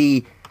 and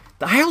the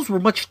aisles were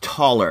much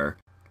taller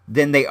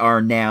than they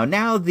are now.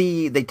 Now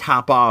they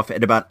top off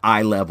at about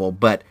eye level,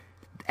 but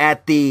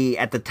at the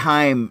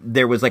time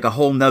there was like a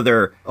whole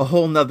nother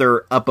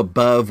up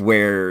above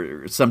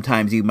where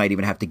sometimes you might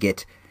have to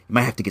get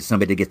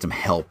somebody to get some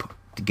help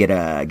to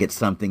get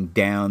something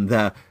down.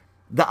 The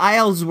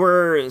aisles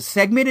were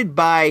segmented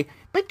by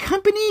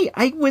company.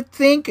 I would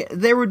think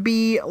there would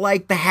be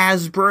like the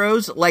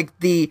Hasbros, like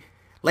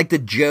the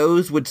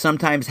Joes would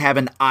sometimes have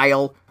an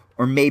aisle,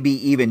 or maybe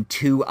even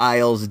two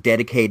aisles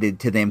dedicated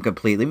to them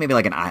completely. Maybe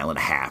like an aisle and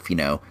a half,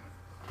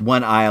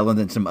 one aisle and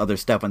then some other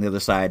stuff on the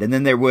other side. And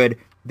then there would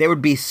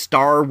be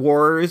Star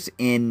Wars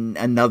in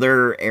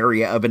another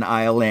area of an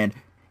aisle, and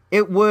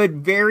it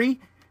would vary.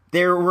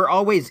 There were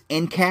always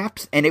end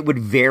caps, and it would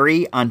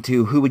vary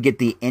onto who would get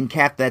the end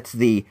cap. That's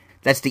the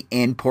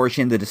end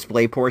portion, the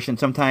display portion.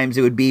 Sometimes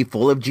it would be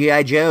full of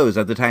G.I. Joes.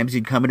 Other times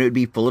you'd come and it would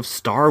be full of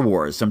Star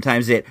Wars.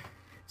 Sometimes it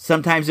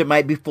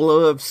might be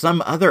full of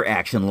some other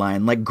action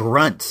line, like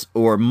grunts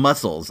or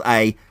muscles.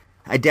 I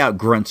doubt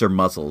grunts or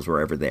muscles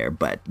were ever there,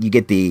 but you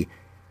get the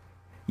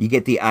You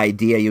get the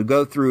idea. You'd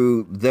go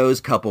through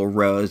those couple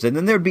rows, and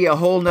then there'd be a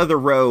whole nother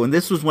row, and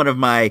this was one of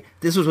my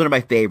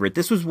favorite.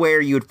 This was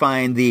where you would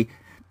find the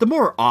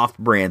more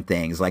off-brand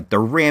things, like the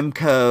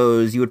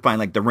Rimcos. You would find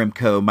like the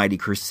Rimco Mighty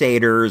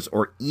Crusaders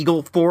or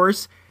Eagle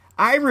Force.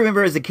 I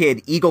remember as a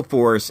kid, Eagle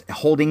Force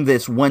holding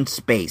this one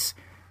space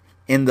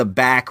in the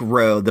back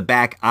row, the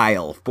back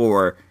aisle,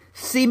 for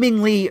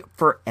seemingly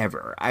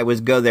forever. I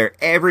would go there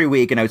every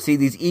week, and I would see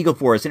these Eagle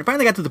Force, and it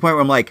finally got to the point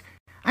where I'm like,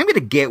 I'm going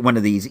to get one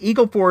of these.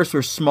 Eagle Force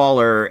were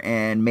smaller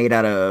and made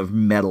out of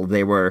metal.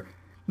 They were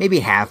maybe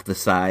half the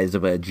size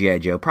of a G.I.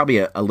 Joe, probably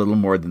a little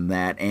more than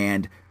that,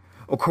 and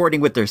according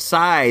with their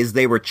size,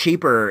 they were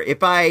cheaper.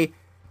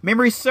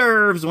 Memory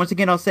serves, once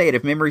again I'll say it,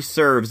 if memory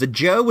serves, the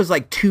Joe was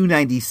like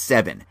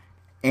 $2.97,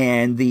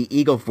 and the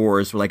Eagle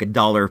Force were like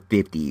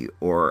 $1.50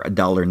 or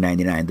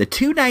 $1.99. The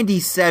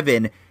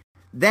 $2.97,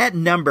 that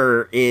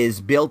number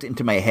is built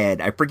into my head.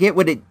 I forget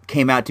what it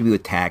came out to be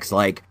with tax,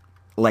 like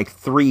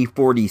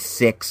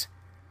 $3.46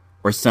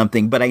 or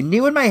something, but I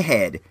knew in my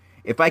head,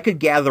 if I could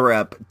gather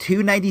up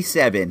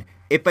 $2.97,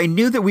 if I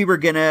knew that we were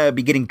going to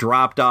be getting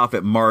dropped off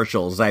at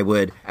Marshall's, I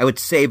would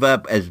save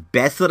up as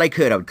best that I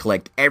could. I would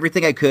collect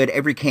everything I could,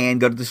 every can,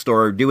 go to the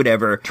store, do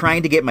whatever,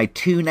 trying to get my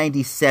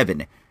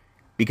 $2.97,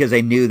 because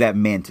I knew that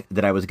meant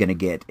that I was going to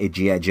get a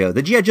G.I. Joe.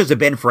 The G.I. Joes of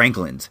Ben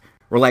Franklin's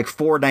were like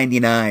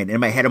 $4.99. In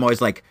my head, I'm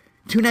always like,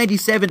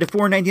 $2.97 to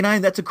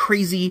 $4.99,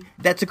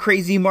 that's a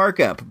crazy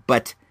markup.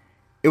 But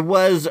it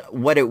was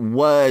what it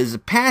was.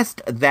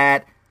 Past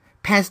the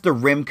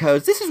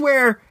Rimcos, this is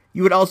where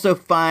you would also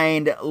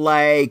find,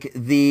 like,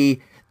 the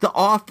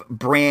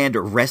off-brand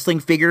wrestling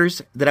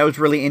figures that I was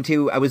really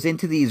into. I was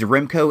into these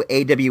Rimco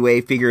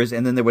AWA figures,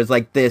 and then there was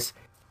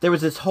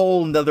this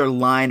whole nother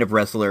line of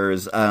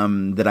wrestlers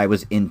that I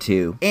was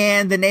into.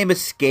 And the name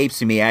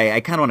escapes me.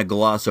 I kind of want to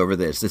gloss over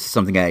this. This is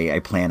something I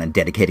plan on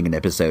dedicating an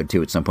episode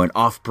to at some point.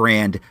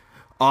 Off-brand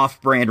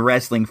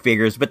wrestling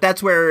figures. But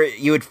that's where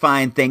you would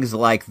find things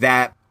like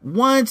that.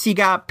 Once you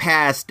got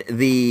past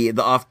the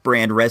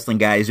off-brand wrestling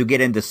guys who get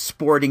into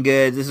sporting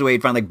goods, this is where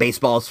you'd find like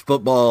baseballs,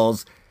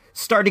 footballs,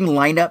 starting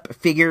lineup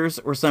figures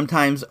were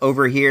sometimes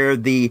over here.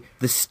 The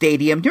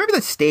stadium. Do you remember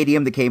the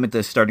stadium that came with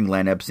the starting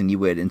lineups, and you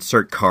would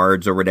insert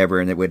cards or whatever,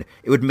 and it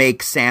would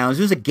make sounds?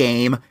 It was a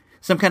game,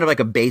 some kind of like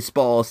a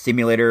baseball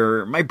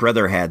simulator. My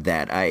brother had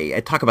that. I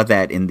talk about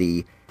that in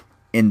the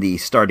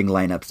starting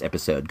lineups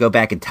episode. Go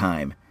back in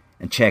time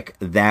and check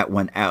that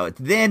one out.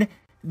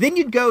 Then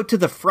you'd go to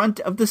the front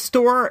of the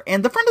store,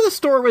 and the front of the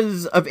store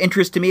was of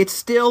interest to me. It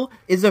still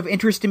is of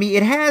interest to me.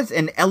 It has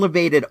an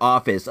elevated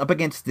office up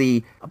against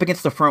the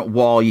front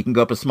wall. You can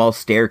go up a small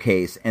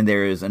staircase, and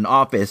there's an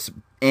office,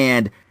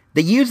 and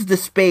they use the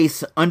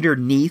space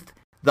underneath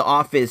the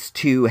office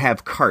to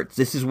have carts.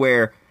 This is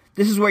where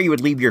you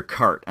would leave your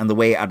cart on the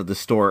way out of the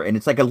store, and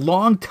it's like a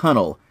long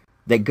tunnel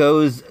that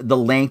goes the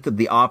length of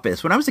the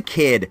office. When I was a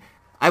kid,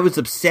 I was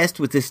obsessed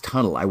with this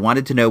tunnel. I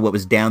wanted to know what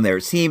was down there.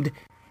 It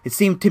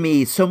seemed to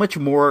me so much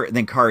more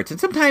than carts. And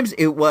sometimes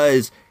it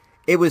was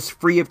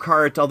free of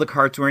carts. All the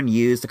carts were in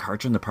use. The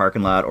carts were in the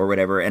parking lot or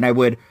whatever. And I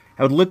would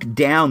look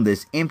down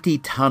this empty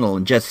tunnel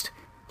and just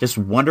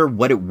wonder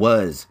what it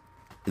was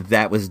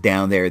that was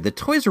down there. The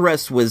Toys R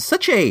Us was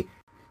such a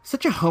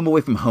home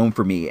away from home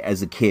for me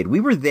as a kid. We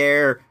were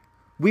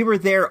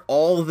there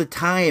all the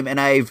time,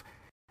 and I've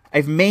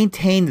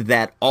maintained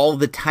that all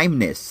the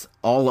timeness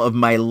all of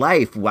my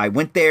life. I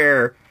went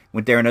there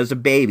when I was a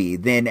baby.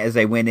 Then as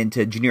I went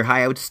into junior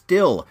high, I would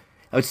still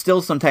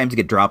sometimes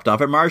get dropped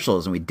off at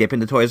Marshall's, and we'd dip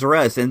into Toys R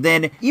Us. And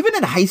then even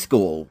in high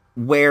school,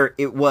 where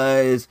it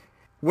was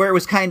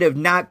kind of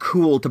not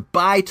cool to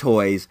buy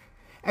toys,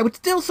 I would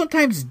still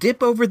sometimes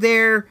dip over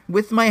there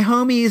with my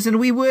homies, and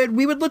we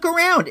would look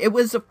around. It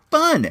was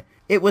fun.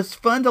 It was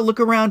fun to look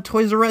around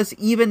Toys R Us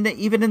even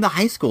in the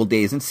high school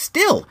days. And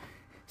still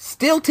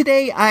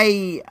today,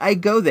 I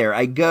go there.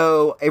 I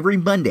go every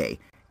Monday.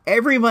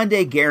 Every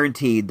Monday,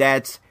 guaranteed.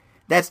 That's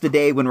the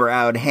day when we're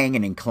out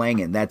hanging and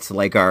clanging. That's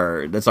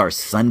our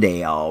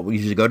Sunday. We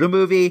usually go to a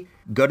movie,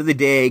 go to the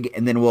dig,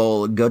 and then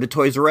we'll go to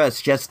Toys R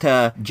Us just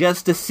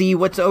to see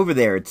what's over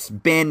there. It's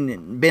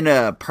been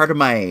a part of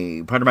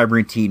my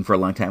routine for a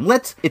long time.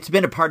 It's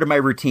been a part of my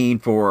routine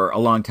for a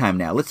long time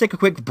now. Let's take a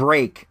quick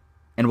break,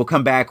 and we'll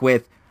come back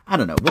with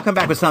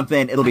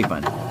something. It'll be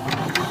fun.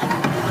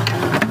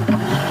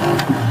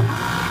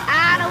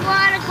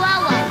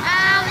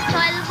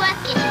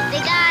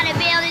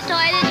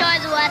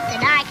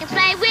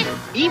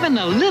 Even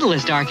the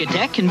littlest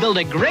architect can build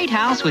a great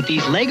house with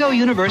these Lego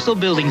Universal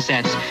Building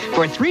Sets.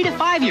 For 3 to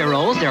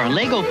 5-year-olds, there are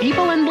Lego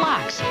people and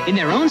blocks. In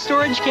their own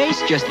storage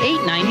case, just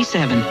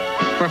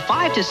 $8.97. For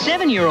 5 to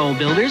 7-year-old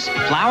builders,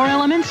 flower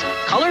elements,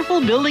 colorful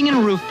building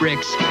and roof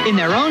bricks. In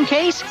their own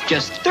case,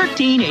 just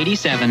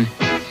 $13.87.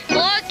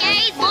 More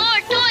games, more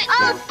toys.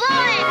 Oh, boy!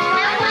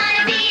 I want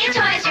to be a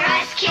Toys R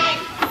Us kid.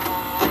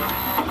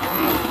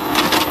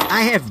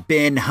 I have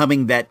been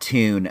humming that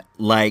tune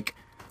like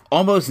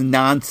almost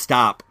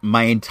nonstop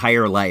my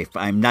entire life.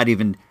 I'm not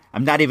even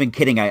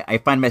kidding. I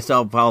find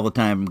myself all the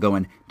time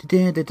going,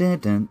 dun, dun, dun,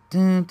 dun,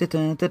 dun,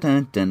 dun, dun,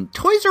 dun, dun.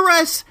 Toys R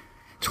Us,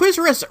 Toys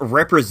R Us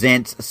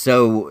represents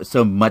so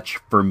much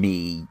for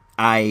me.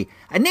 I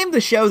named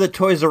the show the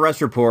Toys R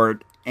Us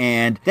Report,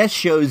 and that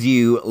shows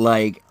you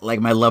like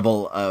my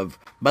level of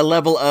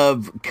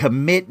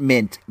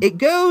commitment. It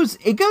goes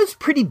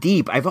pretty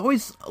deep. I've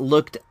always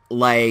looked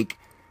like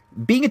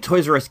being a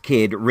Toys R Us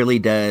kid really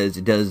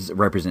does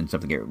represent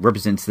something. It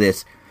represents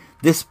this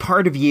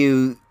part of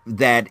you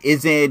that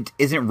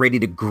isn't ready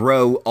to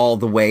grow all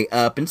the way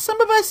up. And some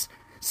of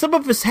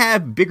us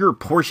have bigger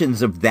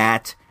portions of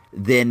that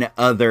than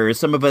others.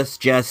 Some of us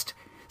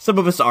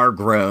are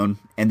grown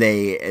and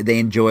they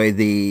enjoy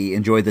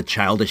the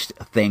childish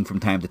thing from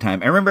time to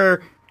time. I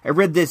remember I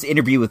read this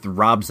interview with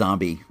Rob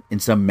Zombie in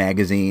some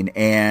magazine,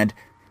 and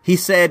he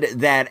said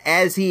that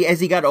as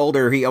he got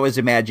older, he always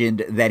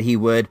imagined that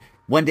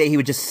one day he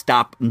would just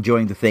stop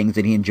enjoying the things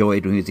that he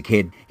enjoyed when he was a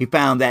kid. He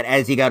found that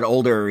as he got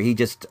older, he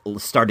just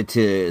started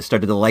to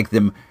like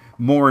them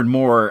more and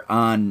more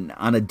on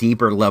a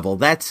deeper level.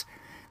 That's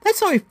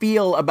how I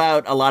feel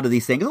about a lot of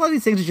these things. A lot of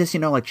these things are just,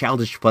 like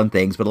childish fun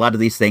things, but a lot of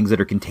these things that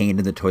are contained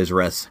in the Toys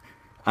R Us,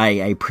 I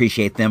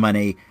appreciate them on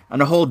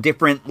a whole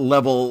different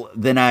level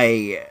than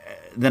I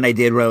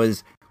did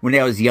when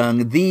I was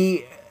young.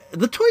 The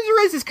Toys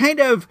R Us is kind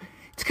of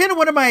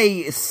one of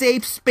my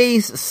safe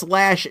space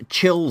 /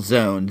 chill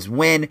zones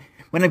when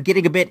I'm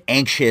getting a bit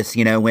anxious,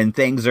 when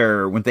things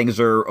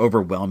are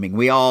overwhelming.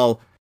 We all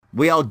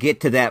get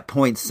to that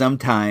point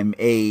sometime.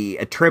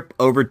 A trip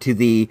over to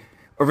the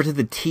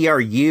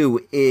TRU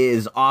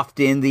is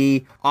often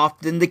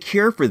the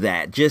cure for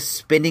that. Just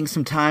spending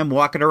some time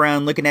walking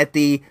around looking at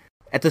the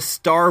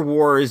Star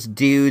Wars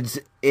dudes.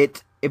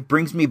 It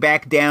brings me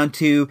back down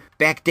to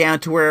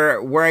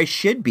where I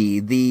should be.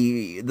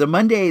 The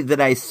Monday that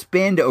I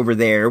spend over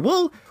there,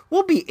 we'll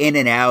be in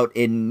and out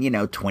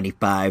in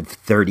 25,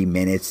 30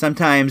 minutes,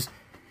 sometimes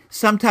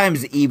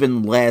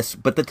even less.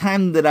 But the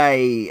time that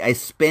I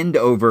spend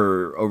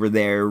over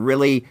there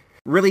really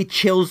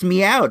chills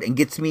me out and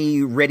gets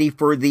me ready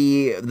for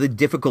the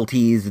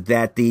difficulties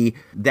that the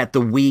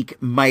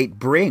week might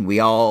bring.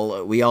 We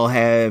all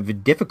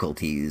have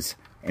difficulties,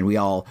 and we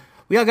all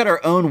got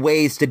our own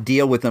ways to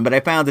deal with them, but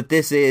I found that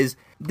this is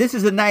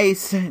a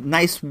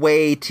nice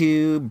way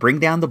to bring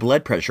down the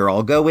blood pressure.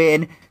 I'll go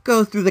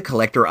through the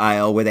collector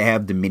aisle where they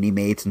have the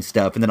mini-mates and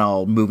stuff, and then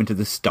I'll move into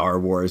the Star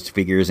Wars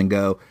figures and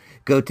go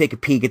take a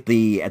peek at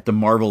the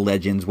Marvel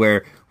Legends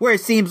where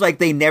it seems like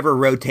they never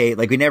rotate.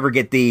 Like we never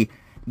get the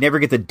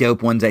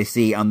dope ones I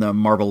see on the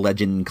Marvel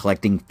Legend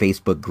collecting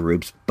Facebook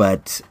groups,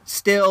 but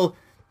still,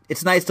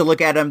 it's nice to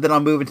look at them. Then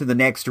I'll move into the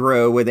next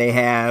row where they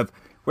have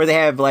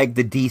like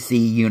the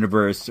DC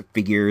Universe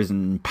figures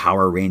and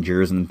Power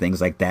Rangers and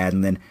things like that.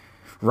 And then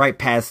right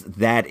past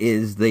that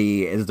is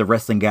the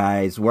wrestling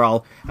guys, where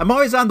I'm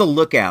always on the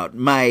lookout.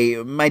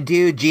 My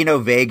dude Gino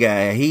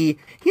Vega, he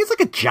has like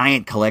a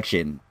giant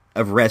collection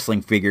of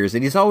wrestling figures,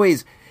 and he's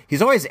always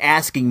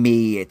asking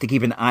me to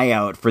keep an eye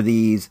out for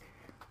these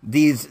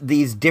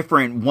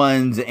different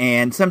ones.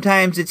 And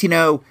sometimes it's,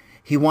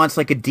 he wants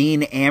like a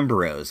Dean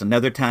Ambrose.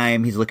 Another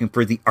time he's looking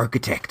for the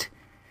Architect,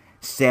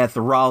 Seth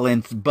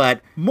Rollins,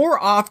 but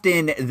more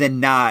often than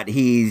not,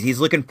 he's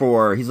looking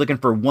for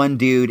one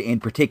dude in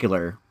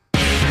particular.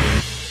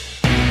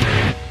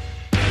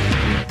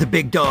 The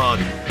big dog,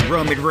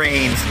 Roman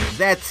Reigns.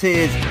 That's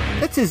his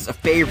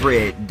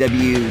favorite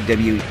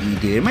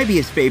WWE dude. It might be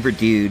his favorite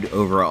dude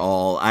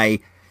overall. I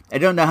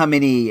don't know how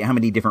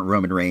many different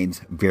Roman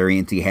Reigns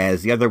variants he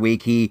has. The other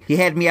week he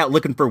had me out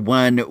looking for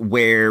one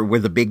where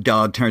the big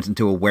dog turns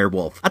into a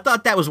werewolf. I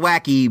thought that was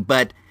wacky,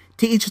 but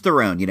to each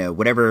their own.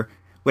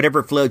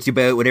 Whatever floats your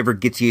boat, whatever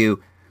gets you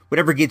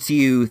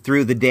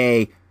through the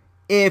day.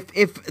 If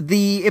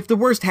the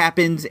worst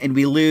happens and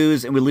we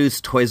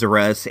lose Toys R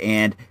Us,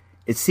 and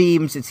it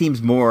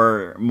seems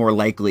more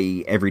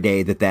likely every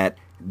day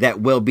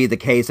that will be the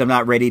case. I'm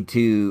not ready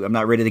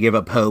to give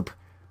up hope,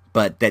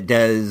 but that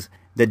does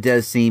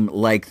seem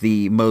like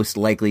the most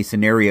likely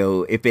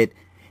scenario. If it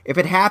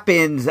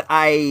happens,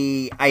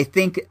 I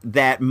think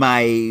that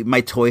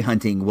my toy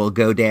hunting will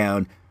go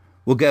down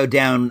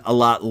a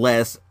lot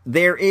less.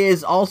 There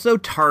is also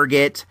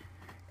Target,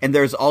 and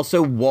there's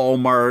also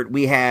Walmart.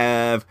 We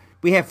have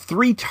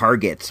 3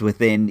 Targets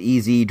within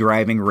easy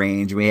driving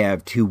range. We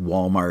have 2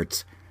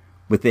 Walmarts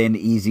within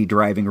easy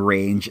driving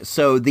range.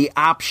 So the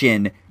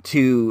option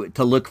to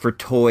look for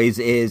toys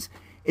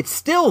it's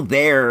still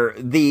there.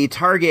 The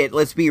Target,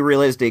 let's be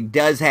realistic,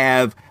 does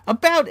have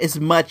about as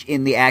much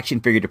in the action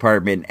figure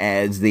department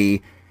as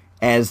the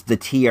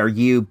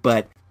TRU,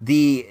 but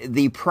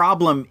the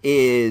problem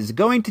is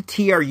going to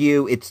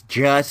TRU, it's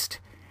just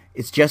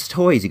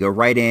toys. You go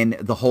right in,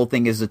 the whole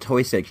thing is a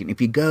toy section. If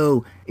you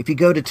go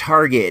to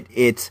Target,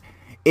 it's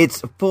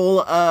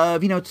full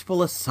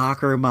of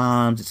soccer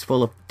moms, it's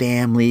full of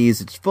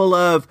families, it's full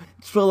of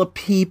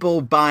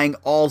people buying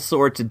all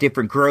sorts of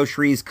different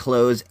groceries,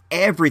 clothes,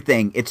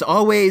 everything. It's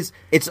always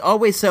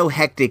so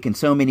hectic in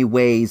so many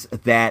ways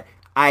that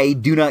I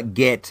do not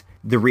get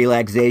the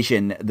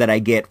relaxation that I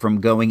get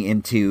from going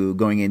into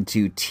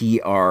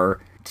TRU.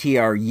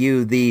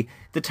 The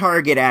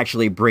Target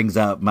actually brings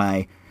up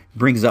my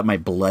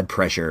blood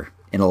pressure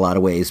in a lot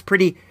of ways.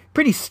 Pretty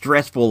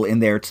stressful in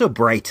there. It's so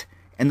bright.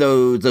 And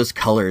those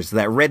colors,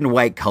 that red and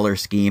white color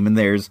scheme, and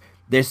there's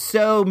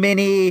so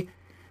many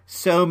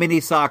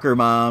soccer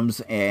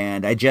moms,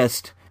 and I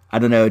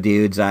don't know,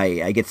 dudes,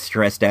 I get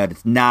stressed out.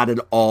 It's not at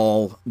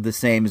all the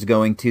same as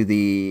going to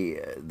the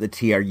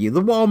TRU.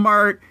 The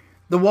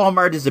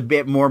Walmart is a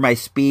bit more my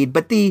speed,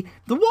 but the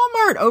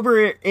Walmart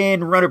over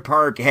in Roanoke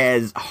Park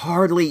has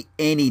hardly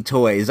any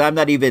toys. I'm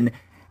not even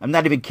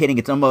kidding.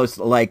 It's almost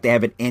like they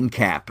have an end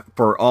cap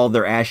for all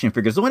their action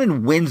figures. The one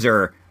in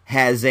Windsor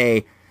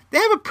they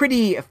have a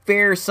pretty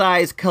fair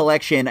size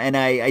collection, and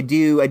I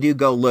do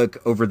go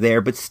look over there,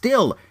 but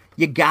still,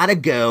 you gotta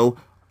go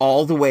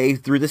all the way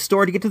through the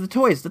store to get to the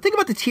toys. The thing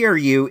about the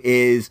TRU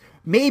is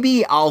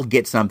maybe I'll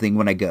get something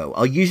when I go.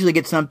 I'll usually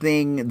get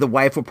something. The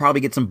wife will probably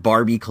get some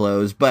Barbie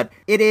clothes, but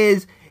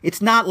it's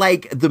not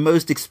like the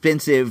most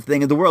expensive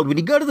thing in the world. When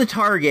you go to the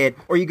Target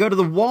or you go to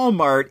the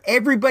Walmart,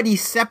 everybody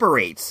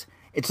separates.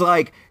 It's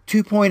like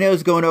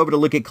 2.0's going over to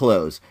look at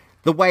clothes.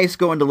 The wife's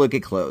going to look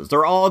at clothes.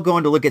 They're all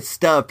going to look at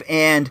stuff,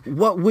 and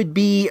what would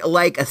be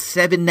like a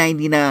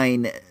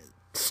 $7.99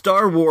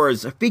 Star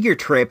Wars figure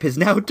trip has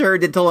now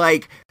turned into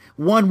like,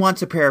 one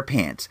wants a pair of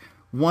pants,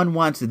 one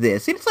wants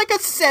this, and it's like a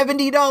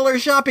 $70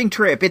 shopping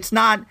trip. It's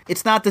not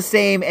the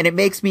same, and it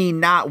makes me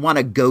not want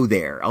to go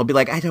there. I'll be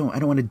like, I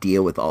don't want to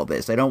deal with all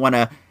this. I don't want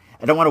to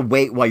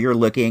wait while you're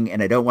looking,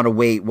 and I don't want to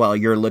wait while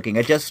you're looking.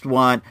 I just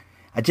want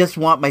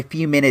my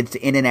few minutes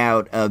in and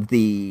out of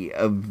the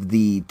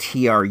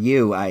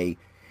TRU. I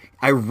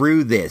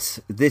rue this.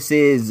 This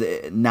is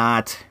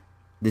not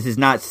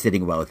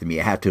sitting well with me.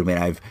 I have to admit,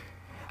 I've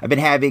been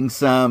having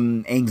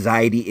some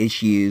anxiety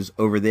issues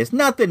over this.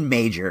 Nothing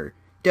major.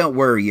 Don't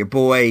worry, your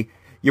boy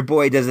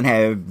doesn't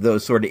have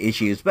those sort of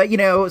issues. But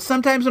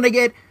sometimes when I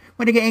get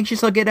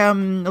anxious, I'll get a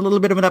little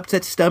bit of an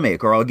upset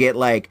stomach, or I'll get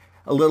like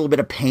a little bit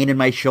of pain in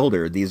my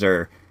shoulder. These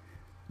are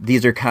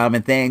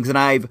common things, and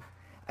I've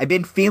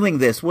been feeling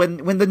this.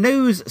 When the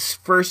news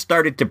first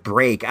started to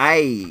break,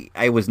 I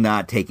was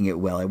not taking it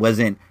well. I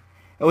wasn't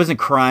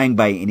crying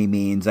by any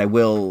means. I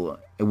will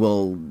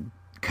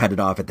cut it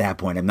off at that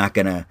point. I'm not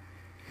gonna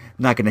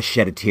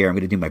shed a tear. I'm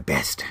gonna do my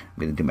best.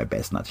 I'm gonna do my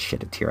best not to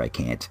shed a tear. I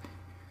can't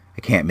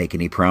make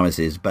any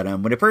promises. But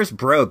when it first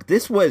broke,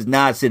 this was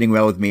not sitting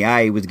well with me.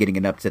 I was getting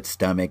an upset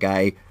stomach.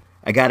 I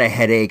got a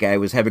headache. I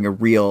was having a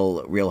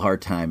real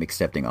hard time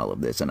accepting all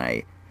of this, and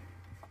I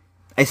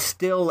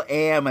still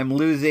am. I'm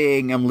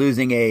losing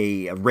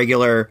a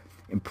regular,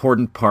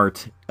 important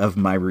part of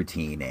my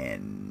routine,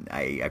 and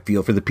I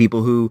feel for the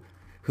people who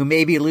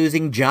may be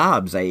losing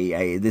jobs.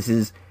 This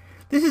is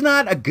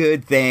not a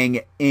good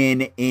thing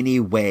in any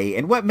way.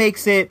 And what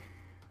makes it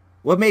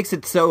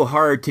so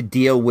hard to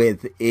deal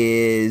with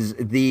is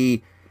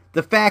the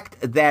fact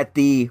that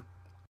the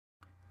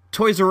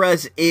Toys R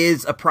Us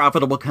is a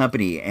profitable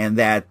company, and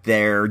that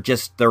they're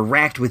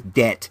racked with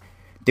debt.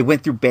 They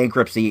went through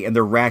bankruptcy and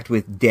they're racked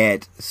with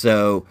debt.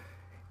 So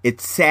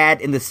it's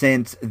sad in the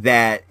sense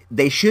that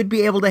they should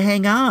be able to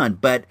hang on,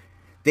 but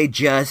they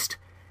just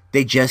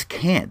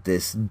can't.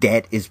 This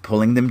debt is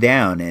pulling them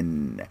down,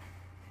 and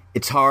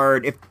it's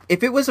hard.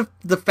 If it was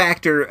the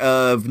factor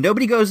of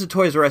nobody goes to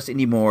Toys R Us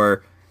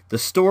anymore, the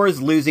store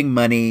is losing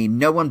money,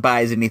 no one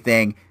buys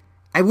anything,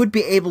 I would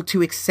be able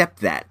to accept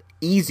that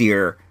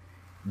easier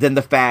than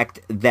the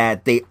fact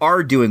that they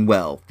are doing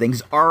well.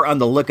 Things are on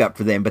the lookup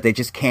for them, but they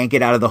just can't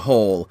get out of the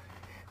hole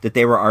that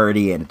they were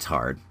already in. It's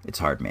hard. It's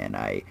hard, man.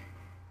 I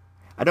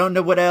don't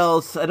know what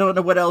else. I don't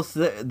know what else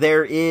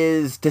there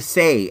is to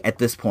say at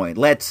this point.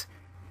 Let's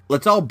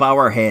all bow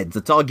our heads.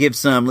 Let's all give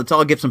some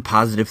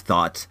positive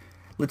thoughts.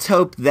 Let's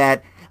hope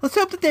that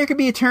there can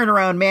be a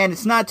turnaround, man.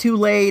 It's not too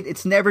late.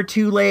 It's never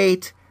too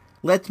late.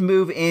 Let's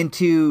move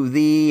into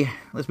the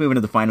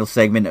final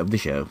segment of the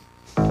show.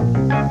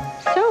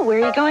 So,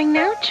 where are you going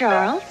now,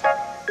 Charles?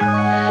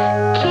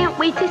 Can't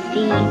wait to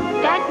see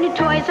that new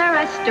Toys R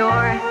Us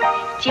store.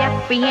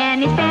 Jeffrey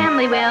and his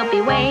family will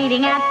be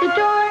waiting at the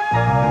door.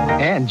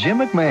 And Jim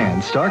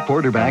McMahon, star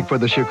quarterback for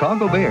the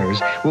Chicago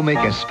Bears, will make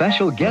a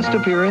special guest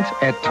appearance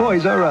at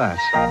Toys R Us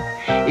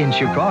in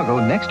Chicago,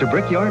 next to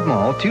Brickyard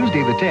Mall,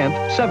 Tuesday the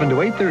 10th, 7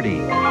 to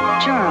 8:30.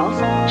 Charles?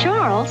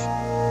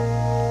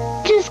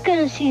 Just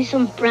gonna see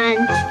some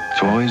friends.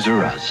 Toys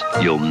R Us.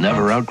 You'll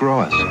never outgrow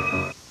us.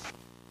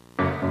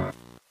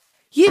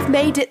 You've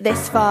made it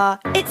this far.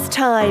 It's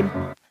time.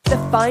 The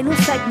final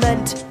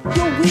segment,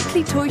 your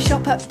weekly toy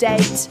shop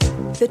update,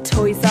 the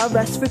Toys R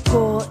Us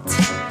report.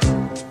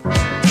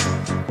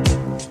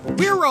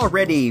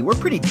 We're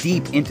pretty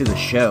deep into the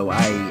show.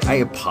 I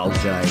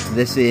apologize.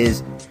 This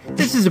is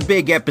a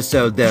big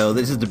episode, though.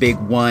 This is the big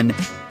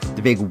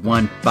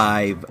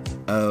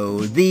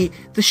 150.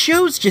 The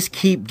shows just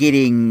keep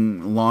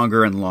getting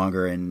longer and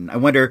longer, and I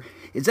wonder,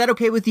 is that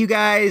okay with you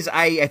guys?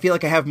 I feel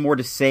like I have more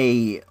to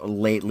say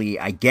lately,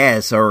 I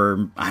guess,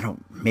 or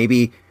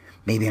maybe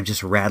I'm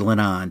just rattling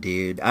on,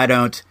 dude. I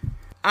don't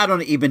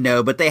even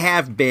know, but they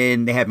have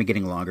been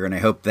getting longer, and I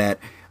hope that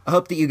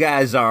you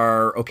guys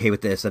are okay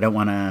with this. I don't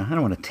want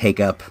to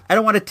take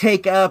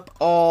up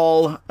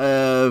all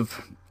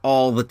of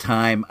all the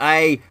time.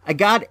 I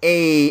got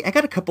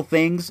a couple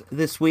things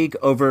this week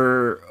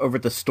over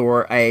at the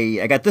store.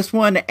 I got this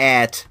one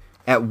at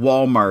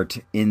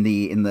Walmart in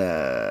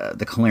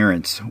the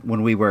clearance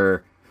when we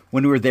were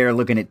there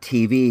looking at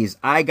TVs.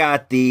 I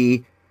got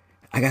the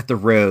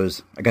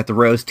Rose. I got the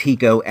Rose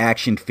Tico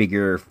action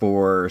figure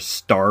for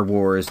Star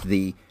Wars,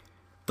 the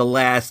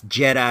Last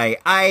Jedi.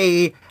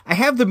 I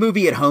have the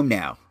movie at home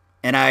now,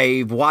 and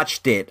I've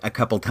watched it a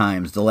couple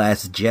times, The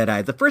Last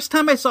Jedi. The first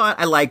time I saw it,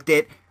 I liked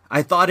it.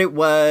 I thought it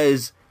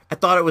was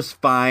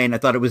fine. I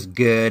thought it was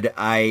good.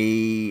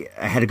 I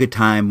had a good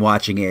time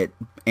watching it.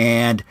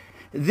 And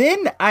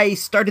then I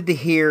started to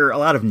hear a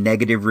lot of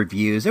negative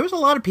reviews. There was a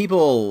lot of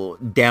people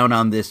down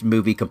on this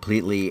movie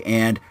completely,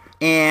 and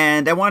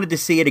I wanted to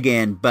see it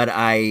again, but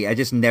I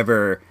just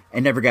never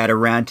got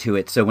around to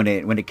it. So when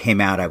it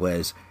came out, I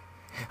was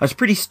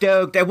pretty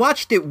stoked. I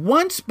watched it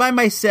once by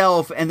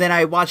myself, and then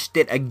I watched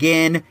it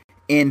again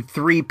in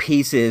 3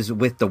 pieces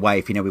with the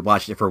wife. We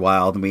watched it for a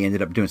while, then we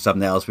ended up doing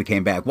something else. We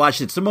came back, watched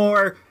it some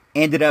more,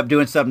 ended up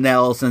doing something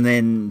else, and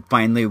then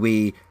finally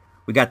we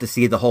got to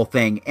see the whole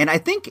thing. And I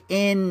think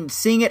in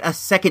seeing it a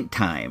second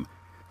time,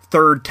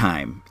 third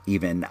time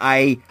even,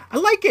 I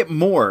like it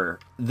more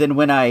than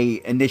when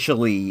I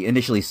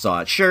initially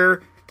saw it.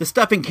 Sure, the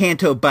stuff in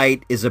Canto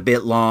Bight is a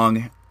bit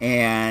long,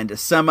 and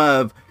some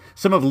of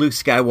Luke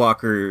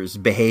Skywalker's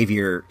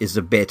behavior is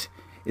a bit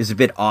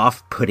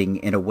off-putting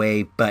in a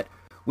way, but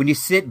when you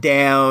sit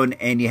down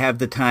and you have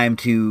the time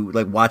to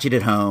watch it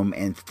at home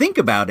and think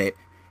about it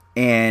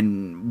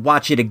and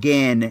watch it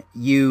again,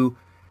 you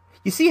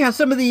see how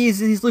some of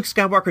these Luke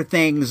Skywalker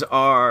things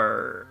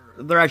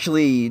they're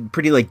actually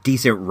pretty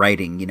decent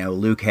writing.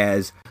 Luke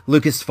has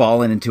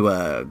fallen into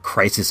a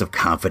crisis of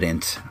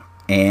confidence,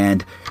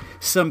 and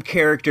some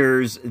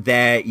characters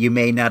that you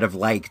may not have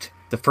liked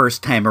the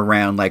first time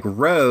around, like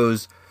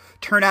Rose,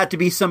 turn out to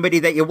be somebody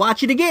that you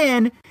watch it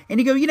again and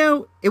you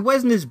go, it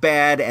wasn't as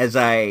bad as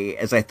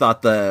I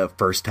thought the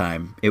first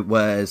time. It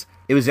was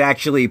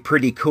actually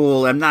pretty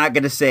cool. I'm not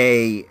going to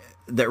say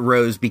that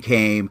Rose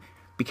became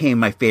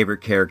my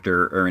favorite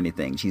character or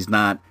anything. She's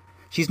not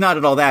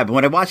at all that. But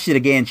when I watched it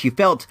again, she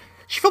felt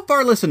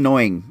far less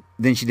annoying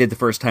than she did the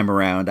first time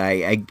around.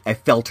 I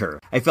felt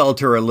her. I felt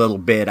her a little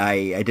bit.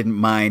 I didn't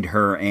mind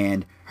her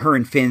and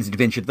Finn's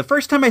adventure. The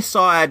first time I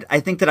saw it, I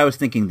think that I was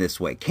thinking this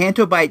way.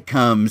 Canto Bight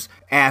comes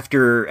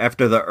after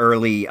the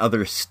early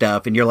other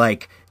stuff, and you're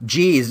like,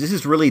 geez, this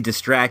is really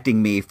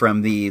distracting me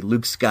from the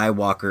Luke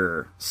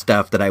Skywalker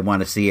stuff that I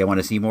want to see. I want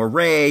to see more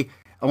Rey.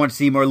 I want to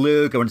see more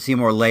Luke. I want to see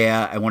more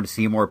Leia. I want to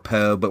see more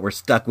Poe. But we're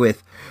stuck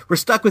with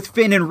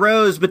Finn and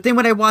Rose. But then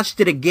when I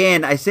watched it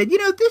again, I said,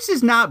 this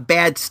is not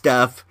bad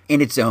stuff in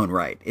its own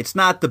right. It's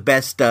not the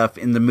best stuff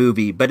in the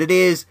movie, but it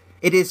is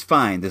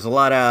fine. There's a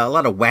lot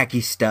of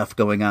wacky stuff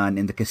going on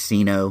in the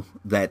casino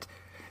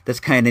that's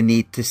kind of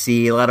neat to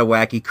see. A lot of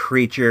wacky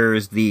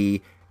creatures.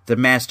 The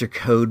Master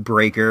Code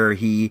Breaker.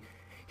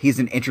 He's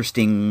an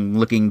interesting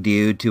looking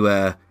dude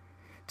to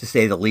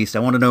say the least. I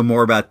want to know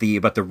more about the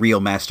real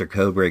Master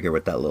Codebreaker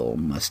with that little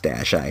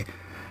mustache. I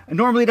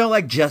normally don't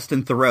like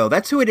Justin Theroux.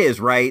 That's who it is,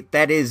 right?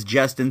 That is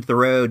Justin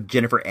Theroux,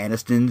 Jennifer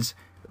Aniston's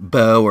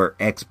beau or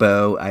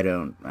ex-beau. I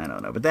don't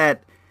know, but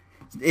that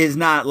is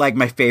not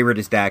my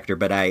favoriteest actor.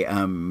 But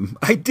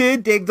I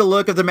did dig the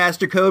look of the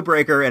Master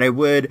Codebreaker, and I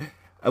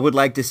would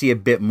like to see a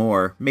bit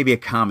more, maybe a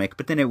comic,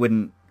 but then it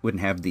wouldn't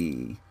have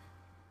the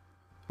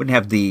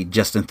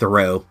Justin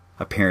Theroux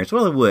appearance.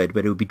 Well, it would,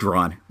 but it would be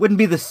drawn. Wouldn't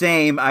be the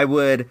same. I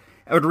would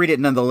read it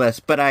nonetheless.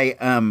 But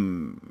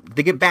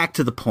to get back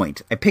to the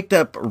point, I picked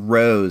up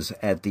Rose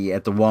at the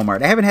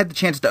Walmart. I haven't had the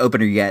chance to open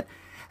her yet.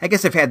 I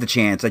guess I've had the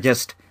chance. I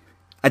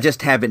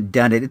just haven't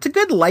done it. It's a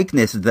good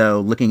likeness,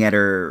 though, looking at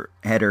her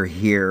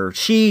here.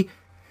 She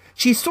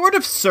sort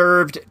of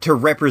served to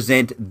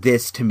represent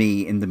this to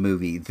me in the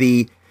movie.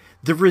 The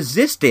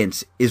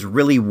Resistance is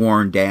really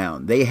worn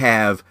down.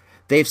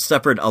 They've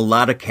suffered a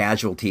lot of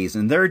casualties,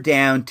 and they're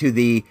down to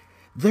the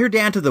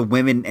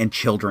women and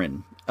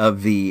children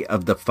of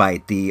the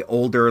fight, the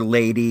older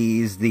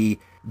ladies, the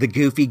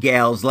goofy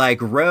gals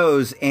like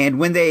Rose. And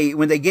when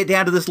they get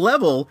down to this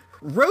level,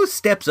 Rose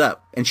steps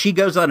up and she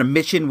goes on a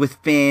mission with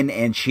Finn,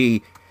 and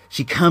she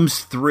comes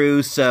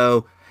through.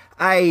 So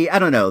I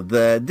don't know,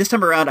 this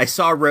time around I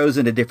saw Rose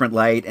in a different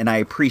light, and I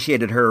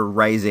appreciated her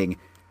rising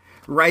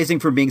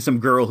from being some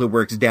girl who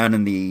works down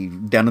in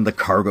the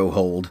cargo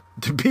hold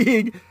to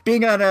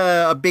being on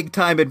a big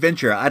time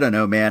adventure. I don't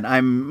know, man.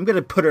 I'm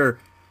gonna put her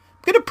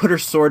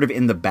sort of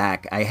in the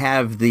back. I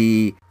have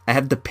the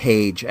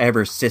page. I have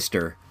her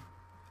sister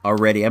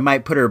already. I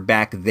might put her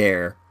back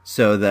there.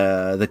 So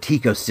the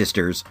Tico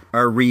sisters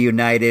are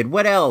reunited.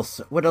 What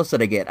else? What else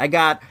did I get? I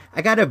got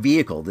a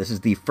vehicle. This is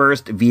the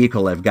first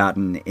vehicle I've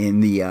gotten in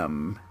the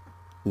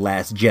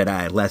Last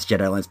Jedi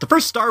Alliance. The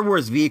first Star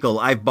Wars vehicle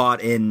I've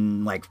bought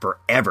in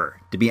forever,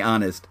 to be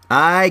honest.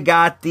 I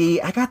got the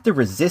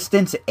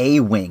Resistance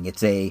A-Wing.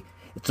 It's a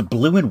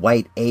blue and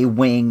white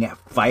A-Wing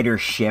fighter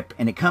ship,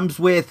 and it comes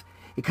with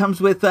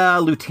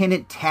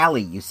Lieutenant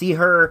Tally. You see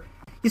her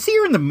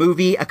in the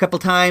movie a couple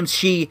times.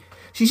 She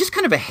just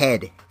kind of a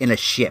head in a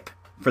ship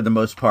for the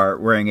most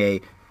part, wearing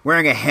a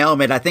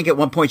helmet. I think at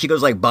one point she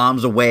goes like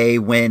bombs away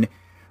when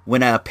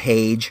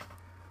Paige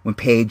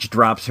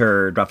drops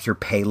her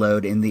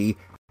payload in the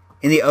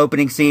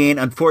opening scene.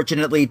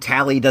 Unfortunately,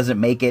 Tally doesn't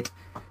make it.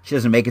 She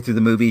doesn't make it through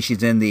the movie.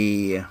 She's in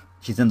the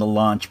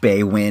launch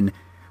bay when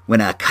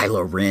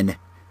Kylo Ren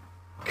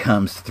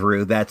comes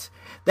through. That's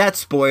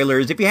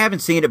spoilers. If you haven't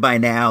seen it by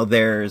now,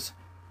 there's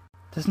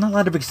not a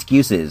lot of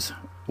excuses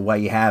why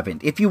you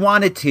haven't. If you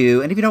wanted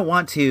to, and if you don't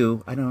want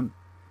to, I don't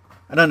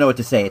know what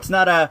to say. It's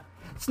not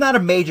a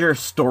major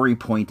story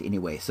point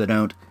anyway, so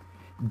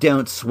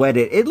don't sweat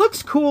it. It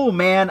looks cool,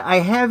 man. I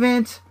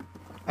haven't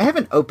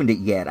opened it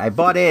yet. I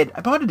bought it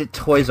at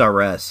Toys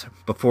R Us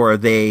before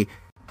the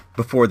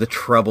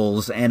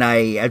troubles, and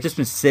I've just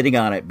been sitting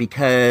on it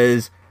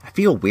because I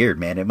feel weird,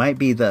 man. It might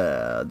be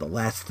the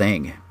last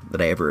thing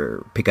that I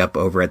ever pick up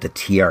over at the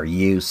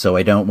TRU, so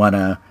I don't want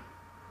to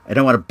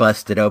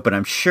bust it open.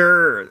 I'm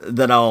sure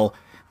that I'll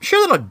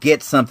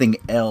get something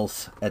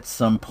else at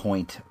some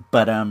point,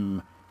 but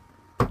I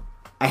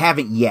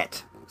haven't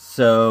yet.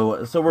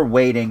 So we're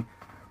waiting.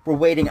 We're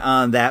waiting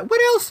on that.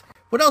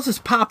 What else is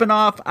popping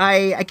off?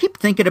 I keep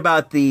thinking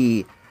about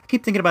the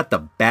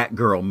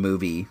Batgirl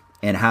movie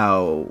and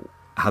how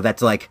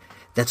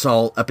that's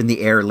all up in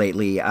the air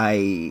lately.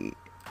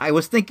 I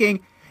was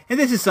thinking, and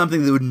this is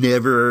something that would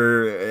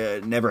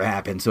never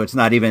happen, so it's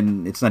not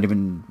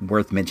even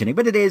worth mentioning.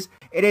 But it is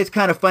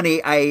kind of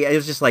funny. I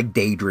was just like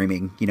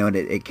daydreaming, and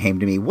it came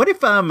to me. What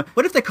if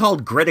they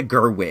called Greta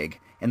Gerwig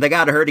and they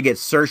got her to get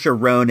Saoirse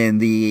Ronan,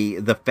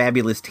 the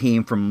fabulous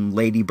team from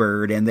Lady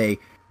Bird, and they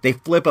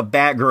flip a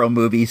Batgirl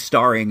movie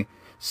starring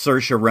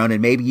Saoirse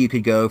Ronan. Maybe you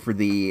could go for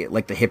the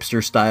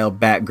hipster style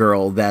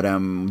Batgirl that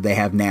they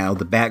have now,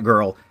 the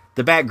Batgirl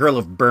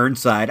of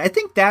Burnside. I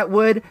think that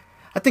would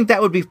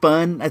be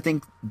fun. I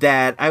think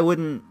that I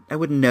wouldn't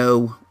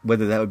know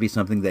whether that would be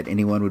something that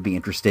anyone would be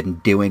interested in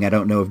doing. I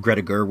don't know if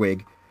Greta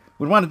Gerwig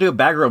would want to do a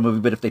Batgirl movie,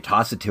 but if they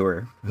toss it to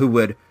her, who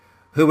would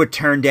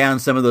turn down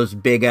some of those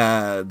big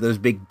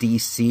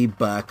DC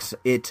bucks?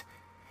 It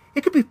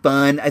could be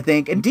fun, I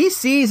think. And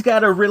DC's got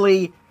to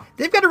really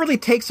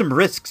take some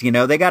risks,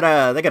 They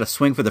gotta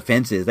swing for the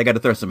fences. They gotta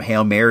throw some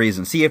Hail Marys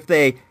and see if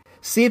they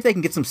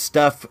can get some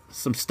stuff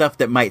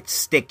that might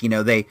stick.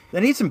 They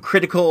need some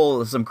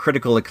critical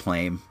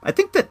acclaim. I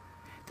think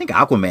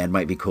Aquaman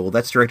might be cool.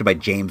 That's directed by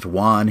James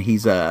Wan.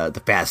 He's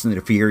the Fast and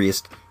the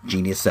Furious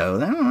genius, so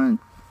I don't know,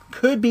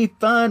 could be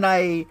fun.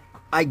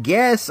 I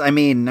guess. I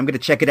mean, I'm gonna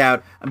check it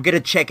out.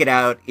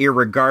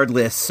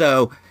 Irregardless.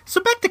 So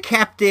back to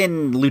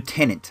Captain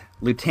Lieutenant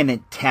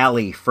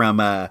Tally from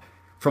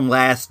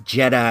Last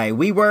Jedi.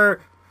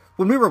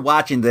 When we were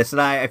watching this,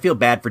 and I feel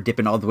bad for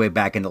dipping all the way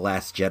back into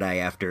Last Jedi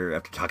after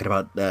talking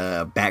about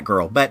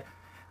Batgirl, but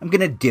I'm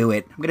gonna do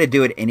it.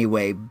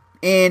 Anyway.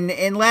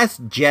 In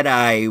Last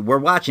Jedi, we're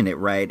watching it,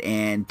 right?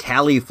 And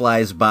Tally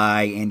flies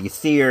by, and you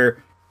see her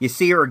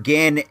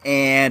again,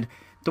 and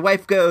the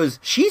wife goes,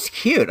 "She's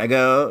cute." I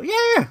go,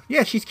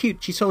 "Yeah, she's cute.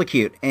 She's totally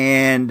cute."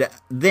 And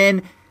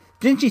then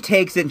she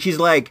takes it, and she's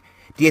like,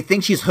 "Do you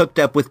think she's hooked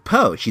up with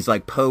Poe?" She's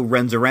like, "Poe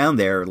runs around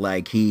there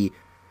like he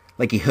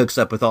hooks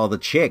up with all the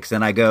chicks."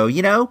 And I go,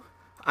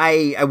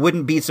 I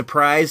wouldn't be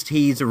surprised.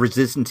 He's a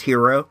resistance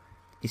hero.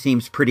 He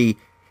seems pretty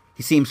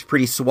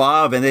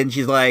suave. And then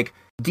she's like,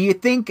 Do you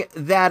think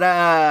that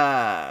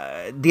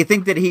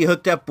he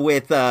hooked up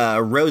with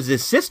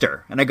Rose's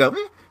sister? And I go,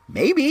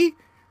 maybe,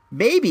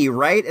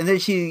 right? And then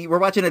we're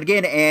watching it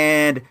again,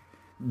 and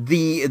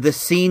the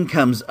scene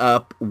comes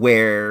up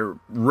where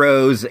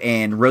Rose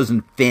and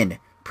Finn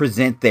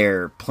present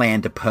their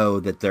plan to Poe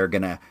that they're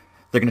gonna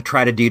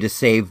try to do to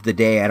save the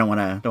day. I don't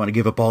want to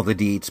give up all the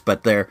deets,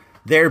 but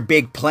their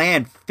big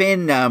plan.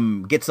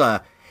 Finn gets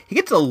a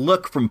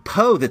look from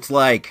Poe that's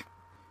like,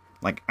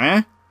 like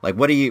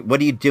what are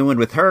you doing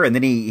with her? And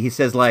then he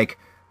says like,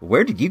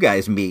 where did you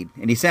guys meet?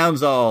 And he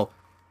sounds all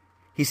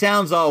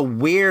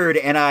weird,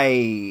 and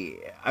I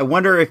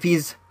wonder if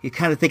he's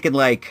kind of thinking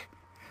like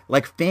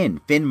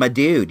Finn, my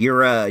dude,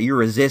 you're a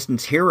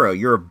resistance hero,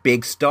 you're a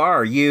big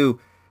star, you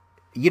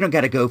don't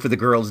got to go for the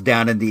girls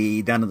down in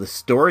the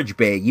storage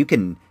bay. You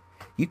can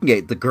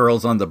get the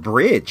girls on the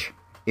bridge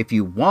if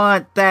you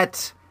want.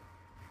 That's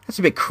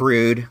a bit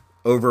crude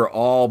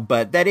overall,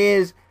 but that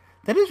is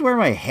where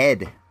my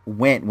head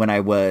went when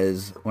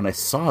I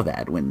saw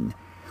that, when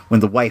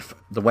the wife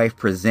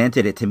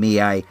presented it to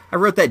me. I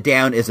wrote that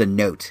down as a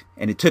note,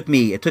 and it took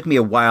me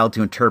a while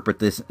to interpret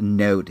this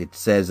note. It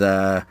says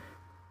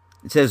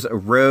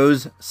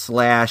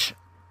Rose/Poe,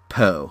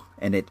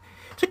 and it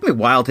took me a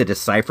while to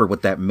decipher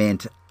what that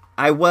meant.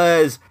 I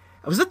was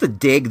at the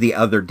dig the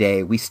other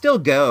day. We still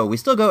go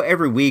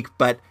every week,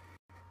 but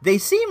they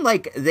seem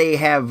like they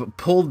have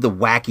pulled the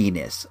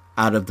wackiness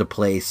out of the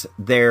place.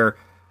 There's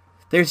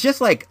just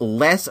like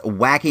less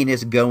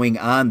wackiness going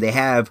on. They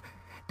have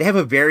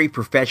a very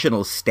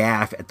professional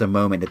staff at the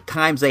moment. At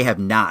times they have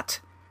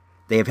not.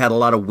 They have had a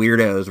lot of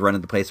weirdos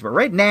running the place, but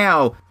right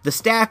now the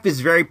staff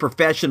is very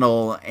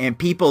professional, and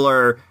people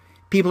are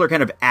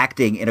kind of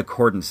acting in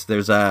accordance.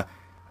 There's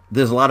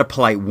there's a lot of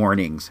polite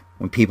warnings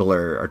when people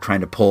are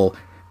trying to pull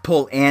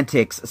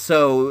antics.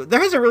 So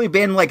there hasn't really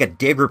been like a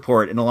dig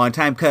report in a long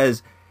time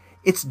because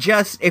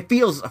it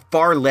feels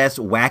far less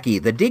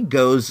wacky. The dig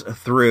goes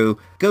through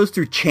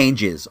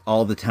changes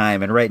all the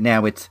time, and right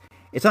now it's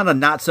on a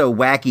not so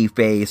wacky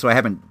phase, so I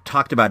haven't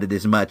talked about it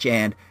as much,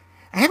 and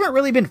I haven't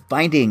really been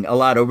finding a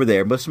lot over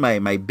there. Most of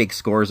my big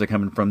scores are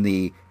coming from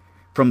the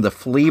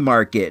flea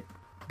market.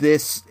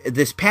 This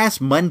past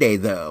Monday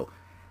though,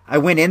 I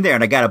went in there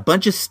and I got a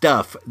bunch of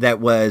stuff that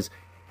was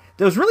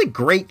really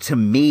great to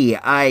me.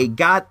 I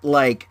got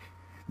like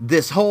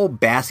this whole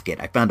basket.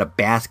 I found a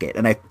basket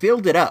and I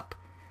filled it up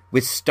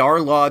with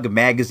Starlog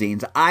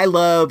magazines. I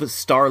love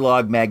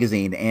Starlog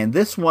magazine, and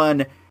this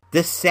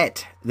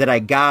set that I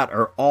got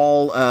are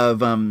all of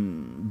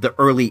the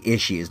early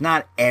issues.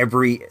 Not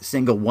every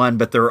single one,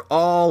 but they're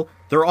all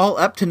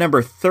up to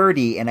number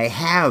 30, and I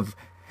have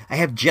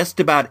just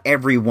about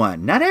every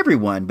one. Not every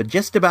one, but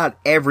just about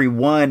every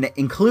one,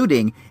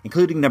 including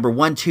number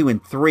 1, 2,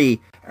 and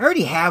 3. I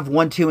already have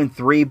 1, 2, and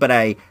 3, but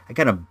I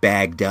got them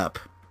bagged up.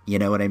 You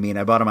know what I mean?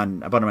 I bought them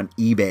on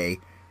eBay.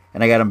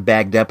 And I got them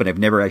bagged up, and I've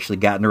never actually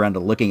gotten around to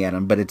looking at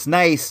them. But it's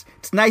nice.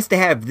 It's nice to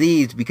have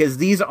these because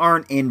these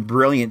aren't in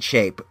brilliant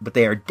shape, but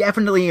they are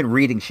definitely in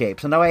reading shape.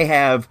 So now I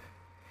have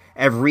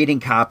reading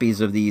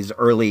copies of these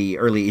early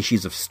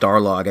issues of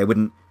Starlog.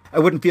 I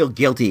wouldn't feel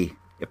guilty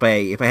if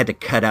I had to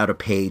cut out a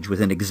page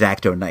with an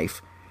X-Acto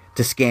knife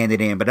to scan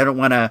it in. But I don't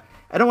want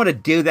to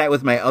do that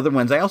with my other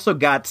ones. I also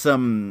got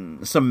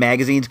some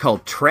magazines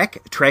called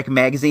Trek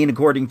magazine,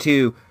 according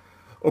to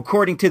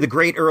the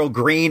great Earl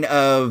Green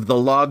of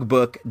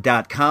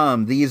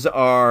thelogbook.com. These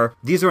are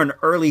an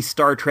early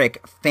Star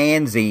Trek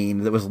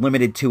fanzine that was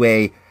limited to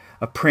a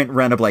print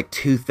run of like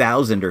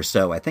 2,000 or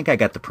so. I think I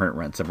got the print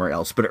run somewhere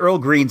else. But Earl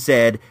Green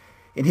said,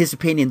 in his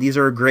opinion, these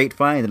are a great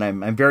find, and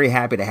I'm very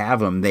happy to have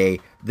them. They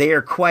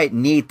are quite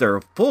neat. They're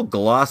a full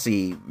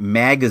glossy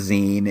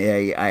magazine.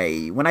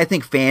 When I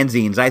think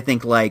fanzines, I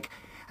think like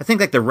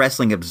the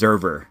Wrestling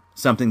Observer,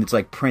 something that's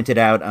like printed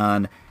out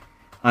on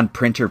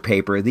printer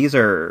paper. These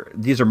are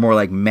more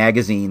like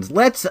magazines.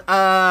 Let's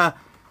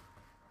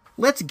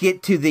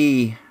get to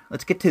the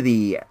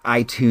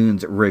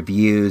iTunes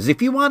reviews.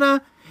 If you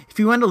wanna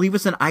leave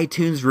us an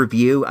iTunes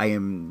review, I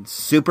am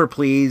super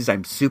pleased.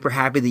 I'm super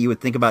happy that you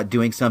would think about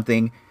doing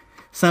something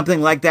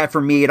like that for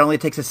me. It only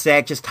takes a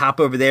sec. Just hop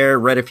over there,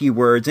 write a few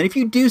words, and if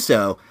you do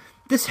so,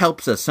 this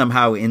helps us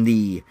somehow in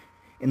the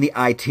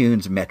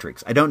iTunes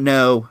metrics. I don't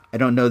know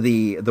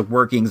the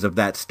workings of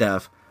that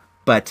stuff,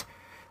 but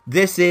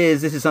This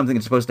is something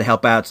that's supposed to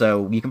help out,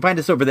 so you can find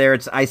us over there.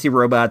 It's IC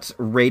Robots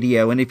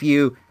Radio, and if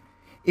you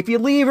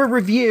leave a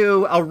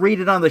review, I'll read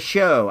it on the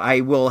show.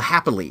 I will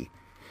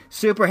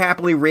super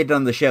happily read it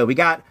on the show. We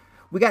got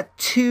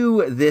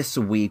 2 this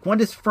week. One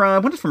is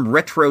from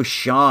Retro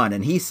Sean,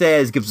 and he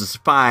gives us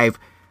 5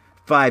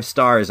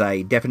 stars.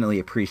 I definitely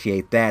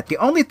appreciate that. The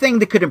only thing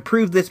that could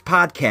improve this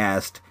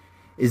podcast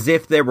is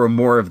if there were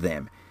more of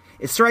them.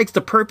 It strikes the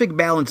perfect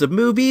balance of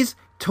movies,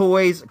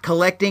 toys,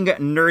 collecting,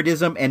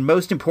 nerdism, and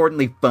most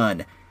importantly,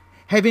 fun.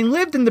 Having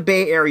lived in the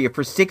Bay Area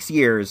for 6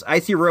 years,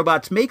 IC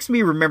Robots makes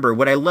me remember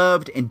what I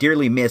loved and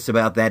dearly miss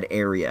about that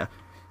area.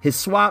 His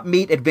swap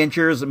meet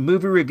adventures,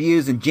 movie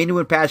reviews, and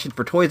genuine passion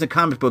for toys and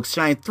comic books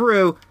shine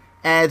through,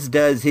 as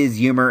does his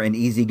humor and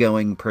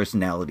easygoing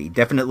personality.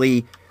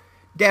 Definitely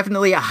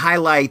a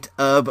highlight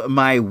of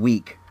my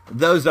week.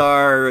 Those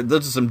are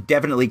some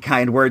definitely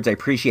kind words. I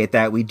appreciate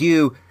that. We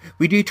do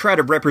try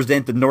to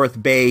represent the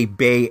North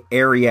Bay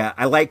Area.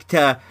 I like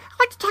to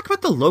talk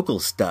about the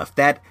local stuff.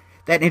 That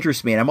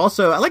interests me. And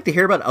I like to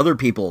hear about other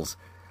people's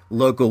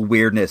local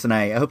weirdness. And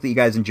I hope that you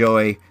guys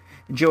enjoy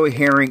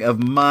hearing of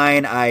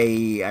mine. I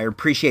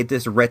appreciate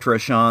this, Retro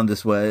Sean.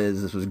 This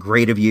was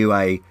great of you.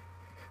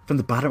 From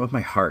the bottom of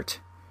my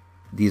heart,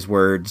 these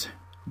words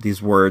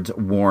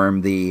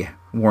warm the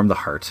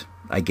heart.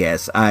 I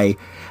guess I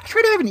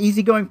try to have an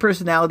easygoing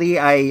personality.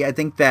 I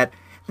think that's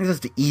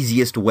the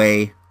easiest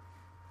way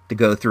to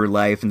go through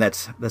life, and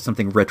that's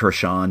something Retro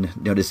Sean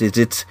notices.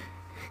 It's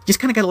just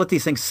kind of got to let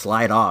these things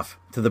slide off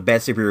to the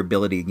best of your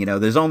ability. You know,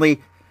 there's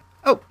only.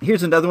 Oh,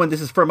 here's another one. This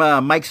is from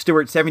Mike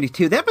Stewart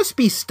 72. That must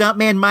be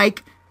Stuntman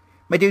Mike,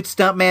 my dude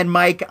Stuntman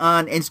Mike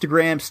on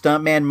Instagram.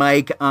 Stuntman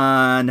Mike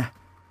on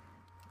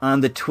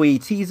the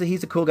tweets.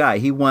 He's a cool guy.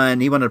 He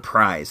won a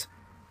prize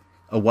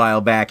a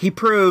while back. He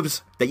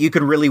proves that you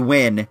can really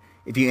win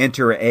if you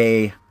enter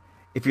a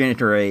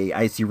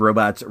IC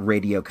Robots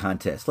radio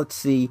contest. Let's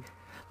see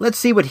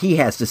what he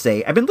has to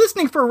say. I've been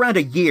listening for around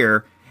a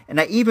year, and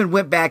I even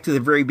went back to the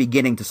very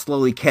beginning to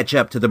slowly catch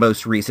up to the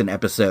most recent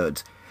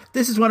episodes.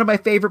 This is one of my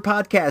favorite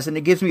podcasts, and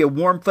it gives me a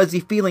warm, fuzzy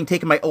feeling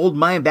taking my old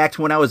mind back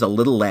to when I was a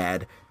little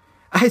lad.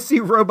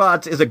 IC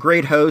Robots is a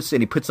great host,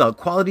 and he puts out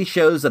quality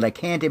shows that I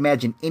can't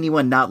imagine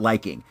anyone not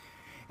liking.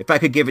 If I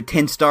could give it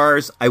 10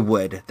 stars, I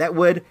would.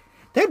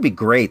 That'd be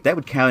great. That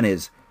would count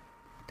as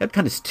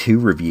 2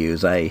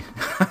 reviews. I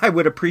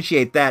would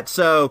appreciate that.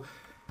 So,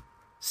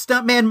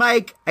 Stuntman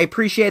Mike, I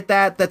appreciate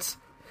that. That's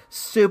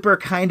super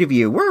kind of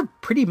you. We're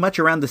pretty much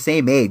around the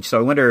same age, so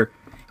I wonder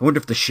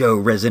if the show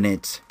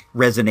resonates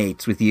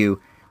resonates with you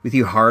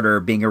harder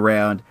being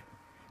around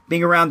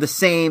the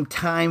same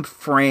time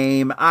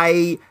frame.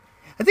 I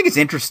think it's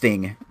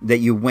interesting that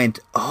you went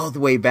all the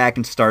way back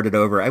and started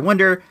over. I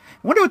wonder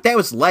what that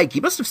was like.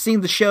 You must have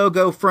seen the show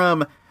go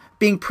from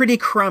being pretty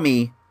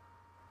crummy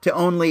to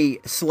only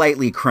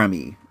slightly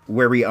crummy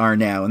where we are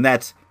now, and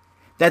that's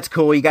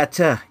cool. You got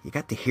to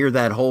hear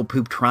that whole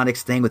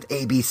Pooptronics thing with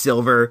AB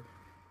Silver.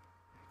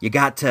 You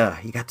got to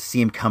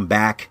see him come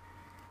back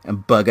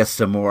and bug us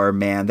some more,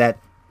 man. That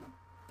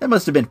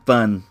must have been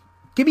fun.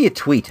 Give me a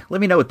tweet. Let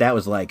me know what that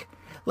was like.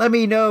 Let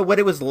me know what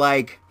it was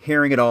like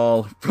hearing it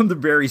all from the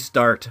very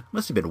start.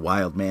 Must have been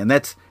wild, man.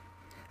 That's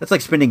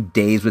like spending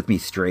days with me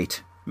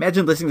straight.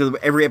 Imagine listening to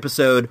every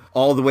episode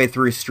all the way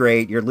through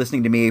straight. You're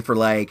listening to me for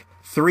like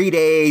 3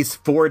 days,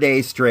 4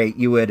 days straight.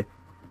 You would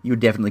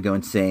definitely go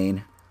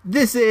insane.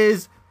 This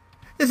is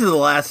the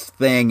last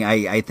thing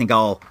I think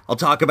I'll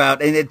talk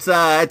about, and it's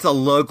a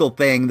local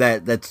thing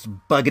that's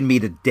bugging me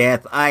to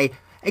death. I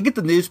get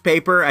the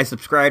newspaper. I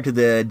subscribe to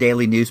the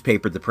daily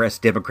newspaper, the Press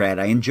Democrat.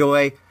 I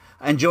enjoy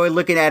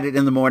looking at it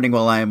in the morning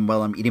while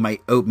I'm eating my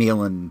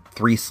oatmeal and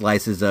three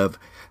slices of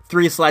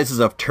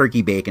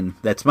turkey bacon.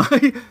 That's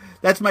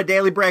my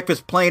daily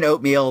breakfast: plain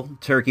oatmeal,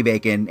 turkey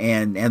bacon,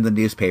 and the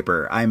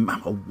newspaper. I'm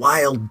a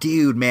wild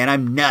dude, man.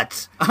 I'm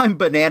nuts. I'm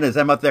bananas.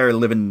 I'm up there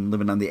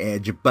living on the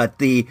edge. But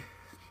the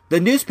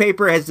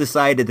newspaper has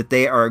decided that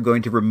they are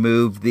going to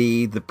remove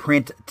the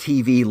print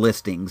TV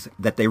listings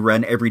that they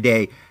run every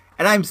day.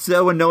 And I'm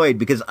so annoyed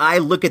because I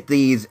look at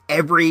these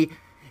every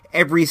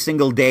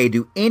single day.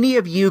 Do any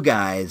of you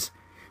guys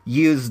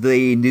use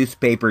the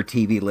newspaper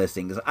TV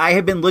listings? I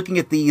have been looking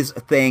at these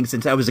things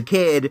since I was a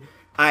kid.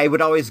 I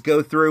would always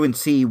go through and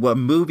see what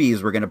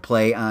movies were going to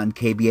play on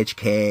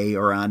KBHK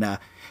or on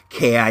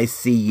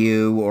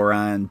KICU or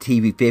on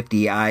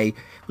TV50. I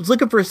was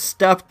looking for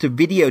stuff to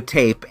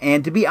videotape,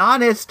 and to be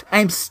honest,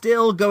 I'm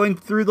still going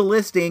through the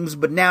listings,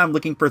 but now I'm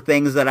looking for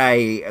things that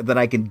I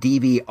can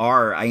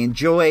DVR. I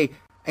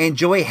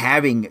enjoy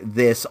having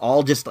this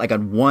all just like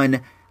on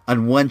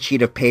one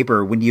sheet of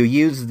paper. When you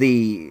use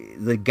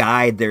the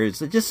guide, there's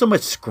just so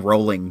much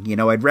scrolling. You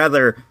know, I'd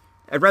rather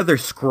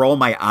scroll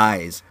my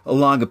eyes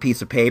along a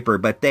piece of paper,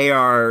 but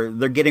they're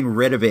getting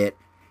rid of it,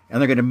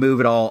 and they're going to move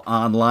it all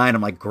online.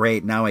 I'm like,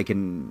 great, now I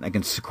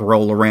can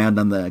scroll around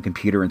on the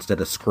computer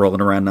instead of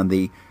scrolling around on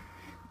the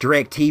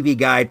DirecTV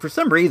guide for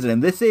some reason.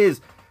 And this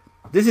is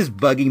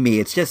bugging me.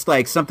 It's just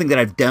like something that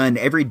I've done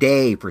every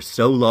day for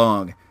so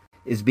long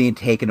is being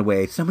taken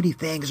away. So many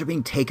things are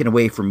being taken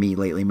away from me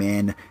lately,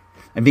 man.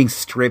 I'm being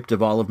stripped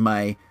of all of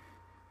my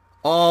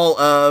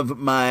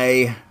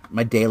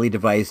daily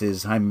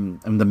devices. I'm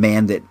the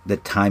man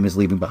that time is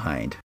leaving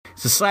behind.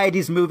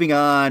 Society's moving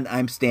on.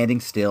 I'm standing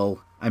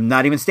still. I'm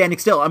not even standing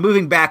still. I'm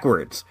moving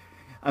backwards.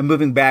 I'm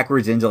moving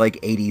backwards into like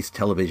 80s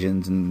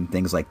televisions and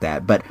things like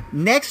that. But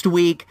next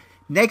week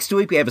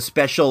we have a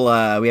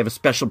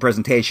special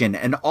presentation,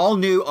 an all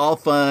new, all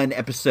fun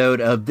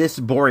episode of This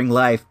Boring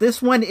Life. This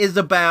one's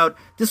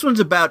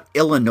about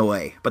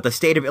Illinois, but the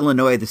state of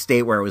Illinois, the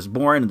state where I was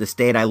born, and the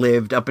state I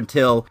lived up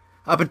until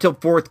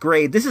 4th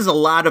grade. This is a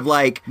lot of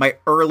like my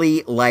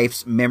early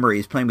life's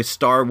memories, playing with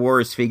Star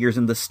Wars figures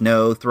in the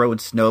snow, throwing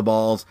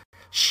snowballs,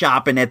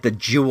 shopping at the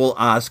Jewel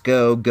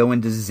Osco,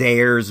 going to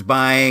Zayre's,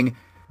 buying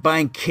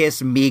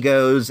Kiss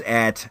Migos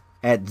at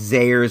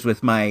Zayre's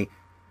with my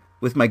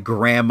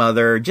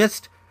grandmother,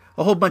 just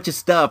a whole bunch of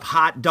stuff,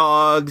 hot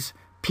dogs,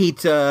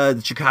 pizza,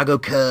 the Chicago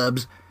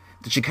Cubs,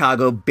 the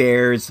Chicago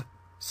Bears,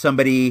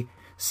 somebody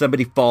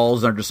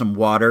falls under some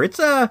water. It's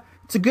a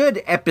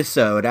good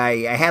episode.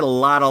 I had a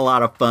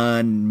lot of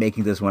fun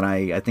making this one.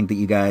 I think that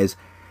you guys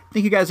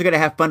are going to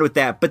have fun with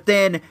that. But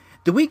then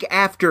the week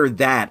after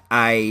that,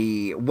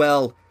 a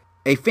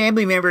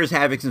family member is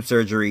having some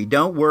surgery.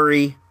 Don't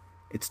worry.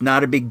 It's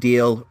not a big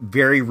deal.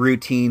 Very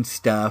routine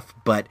stuff,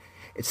 but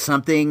it's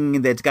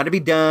something that's got to be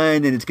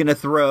done, and it's going to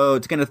throw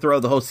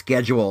the whole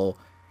schedule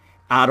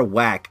out of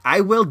whack.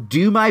 I will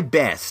do my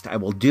best.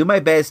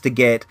 To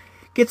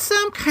get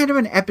some kind of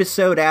an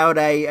episode out.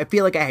 I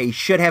feel like I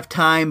should have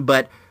time,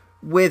 but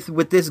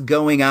with this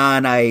going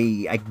on,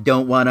 I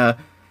don't want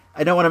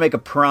to make a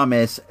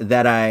promise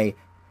that I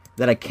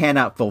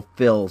cannot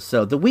fulfill.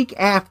 So the week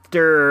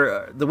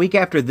after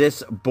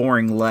This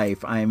Boring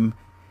Life, I'm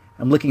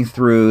looking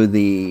through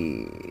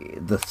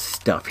the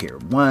stuff here.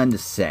 One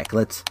sec.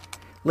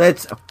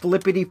 Let's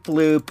flippity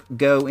floop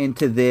go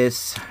into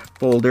this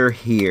folder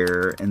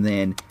here, and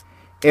then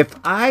if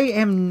I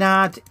am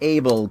not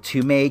able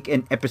to make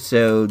an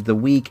episode the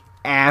week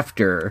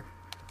after,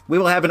 we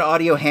will have an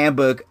audio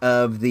handbook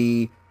of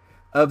the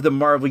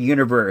Marvel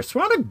Universe.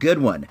 We're on a good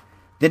one.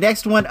 The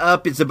next one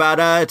up is about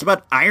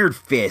Iron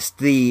Fist,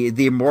 the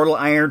immortal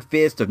Iron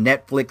Fist of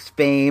Netflix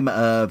fame,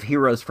 of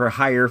Heroes for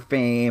Hire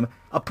fame.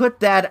 I'll put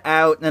that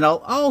out, and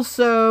I'll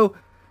also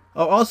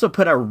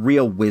put out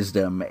Real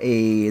Wisdom,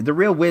 the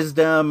Real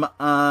Wisdom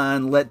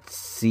on, let's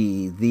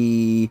see,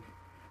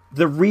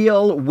 the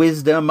Real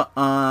Wisdom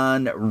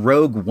on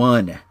Rogue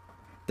One.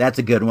 That's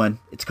a good one.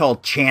 It's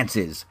called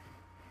Chances.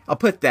 I'll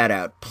put that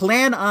out.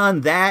 Plan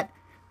on that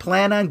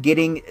plan on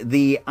getting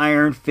the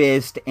Iron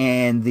Fist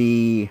and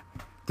the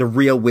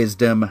Real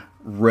Wisdom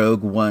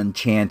Rogue One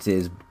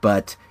chances,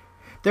 but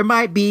there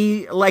might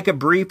be like a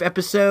brief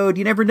episode.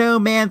 You never know,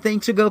 man.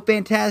 Things could go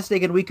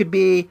fantastic, and we could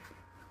be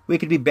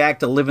back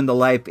to living the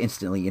life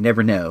instantly. You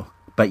never know,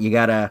 but you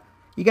gotta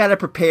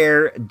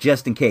prepare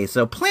just in case.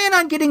 So plan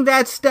on getting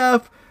that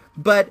stuff,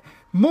 but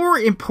more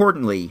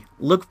importantly,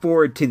 look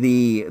forward to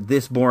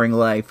This Boring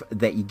Life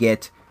that you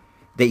get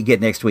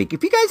next week.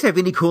 If you guys have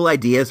any cool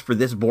ideas for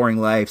This Boring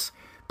Lives,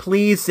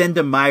 please send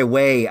them my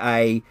way.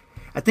 I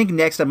think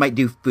next I might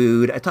do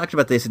food. I talked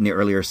about this in the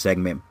earlier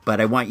segment, but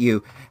I want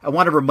to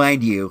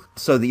remind you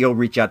so that you'll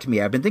reach out to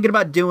me. I've been thinking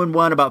about doing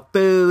one about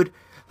food,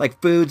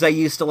 like foods I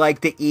used to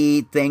like to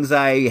eat, things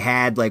I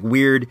had, like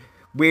weird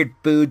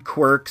food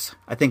quirks.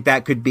 I think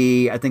that could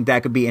be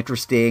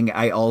interesting.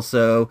 I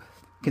also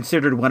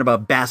considered one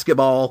about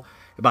basketball,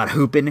 about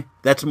hooping.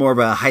 That's more of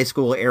a high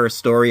school era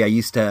story. I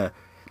used to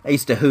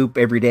hoop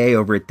every day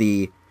over at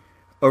the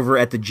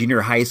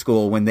junior high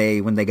school when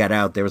they got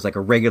out. There was like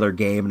a regular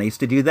game, and I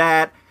used to do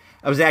that.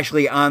 I was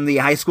actually on the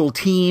high school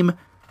team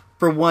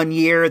for 1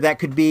 year. That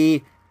could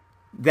be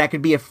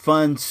a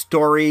fun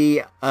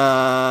story.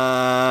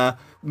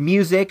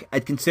 Music. I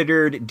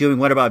considered doing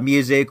one about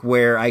music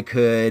where I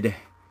could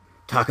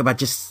talk about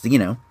just,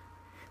 the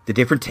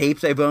different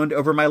tapes I've owned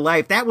over my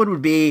life. That one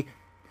would be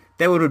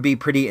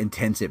pretty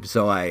intensive.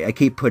 So I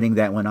keep putting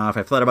that one off.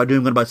 I thought about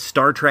doing one about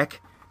Star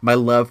Trek. My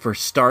love for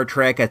Star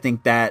Trek. I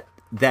think that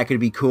could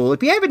be cool.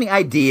 If you have any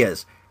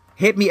ideas,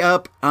 hit me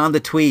up on the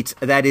tweets.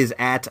 That is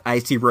at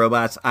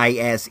ICRobots,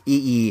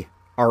 ISEEROBOTS,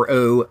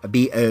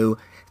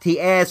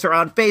 or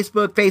on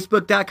Facebook,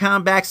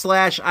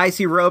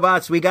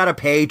 facebook.com/ICRobots. We got a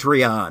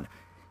Patreon.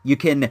 You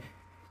can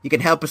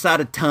help us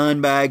out a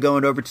ton by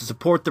going over to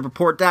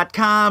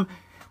supportthereport.com.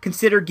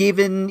 Consider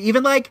giving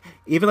even like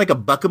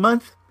 $1 a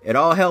month. It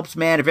all helps,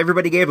 man. If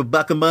everybody gave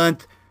 $1 a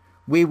month,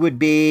 we'd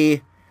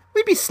be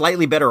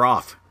slightly better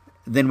off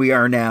than we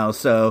are now.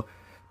 So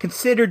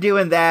consider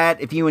doing that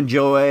if you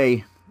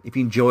enjoy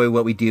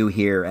what we do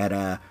here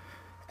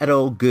at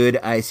old good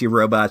IC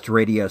Robots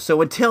Radio. So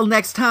until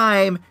next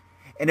time,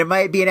 and it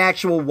might be an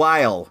actual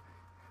while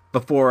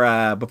before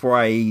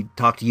I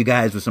talk to you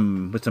guys with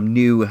some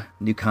new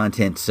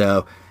content.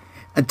 So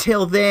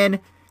until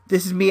then,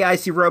 this is me,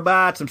 IC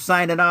Robots. I'm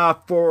signing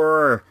off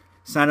for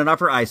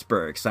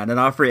Iceberg, signing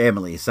off for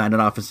Emily, signing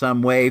off in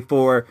some way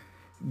for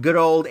good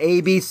old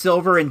AB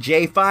Silver and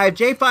J5.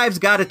 J5's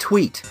got a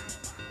tweet.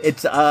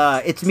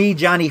 It's me,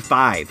 Johnny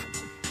 5.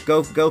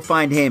 Go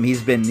find him.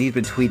 He's been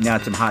tweeting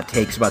out some hot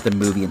takes about the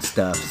movie and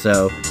stuff.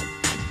 So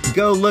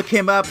go look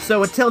him up.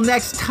 So until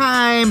next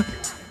time,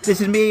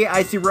 this is me,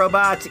 IC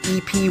Robots,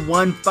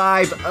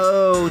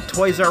 Ep.150,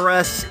 Toys R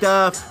Us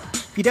stuff.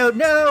 If you don't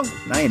know,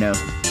 now you know.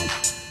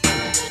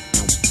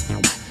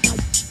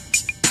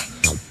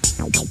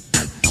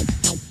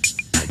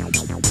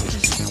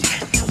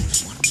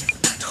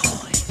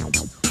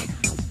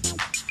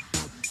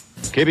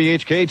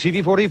 KBHK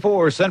TV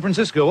 44, San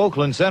Francisco,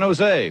 Oakland, San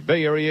Jose,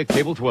 Bay Area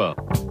Cable 12.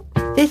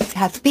 This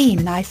has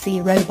been an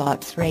IC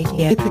Robots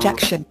Radio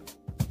production.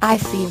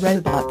 IC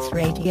Robots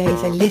Radio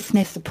is a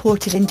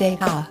listener-supported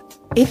endeavor.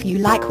 If you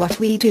like what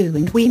we do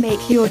and we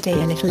make your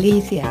day a little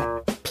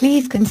easier,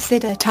 please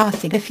consider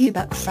tossing a few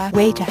bucks our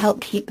way to help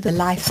keep the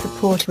life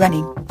support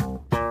running.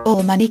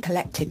 All money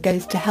collected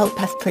goes to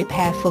help us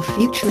prepare for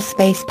future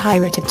space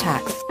pirate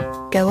attacks.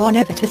 Go on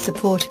over to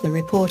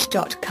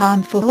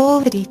supportthereport.com for all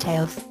the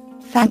details.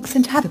 Thanks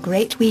and have a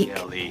great week.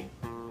 ELE.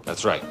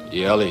 That's right,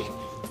 ELE.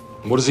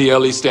 What does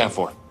ELE stand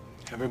for?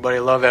 Everybody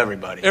love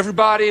everybody.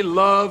 Everybody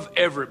love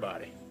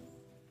everybody.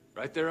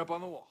 Right there up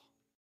on the wall.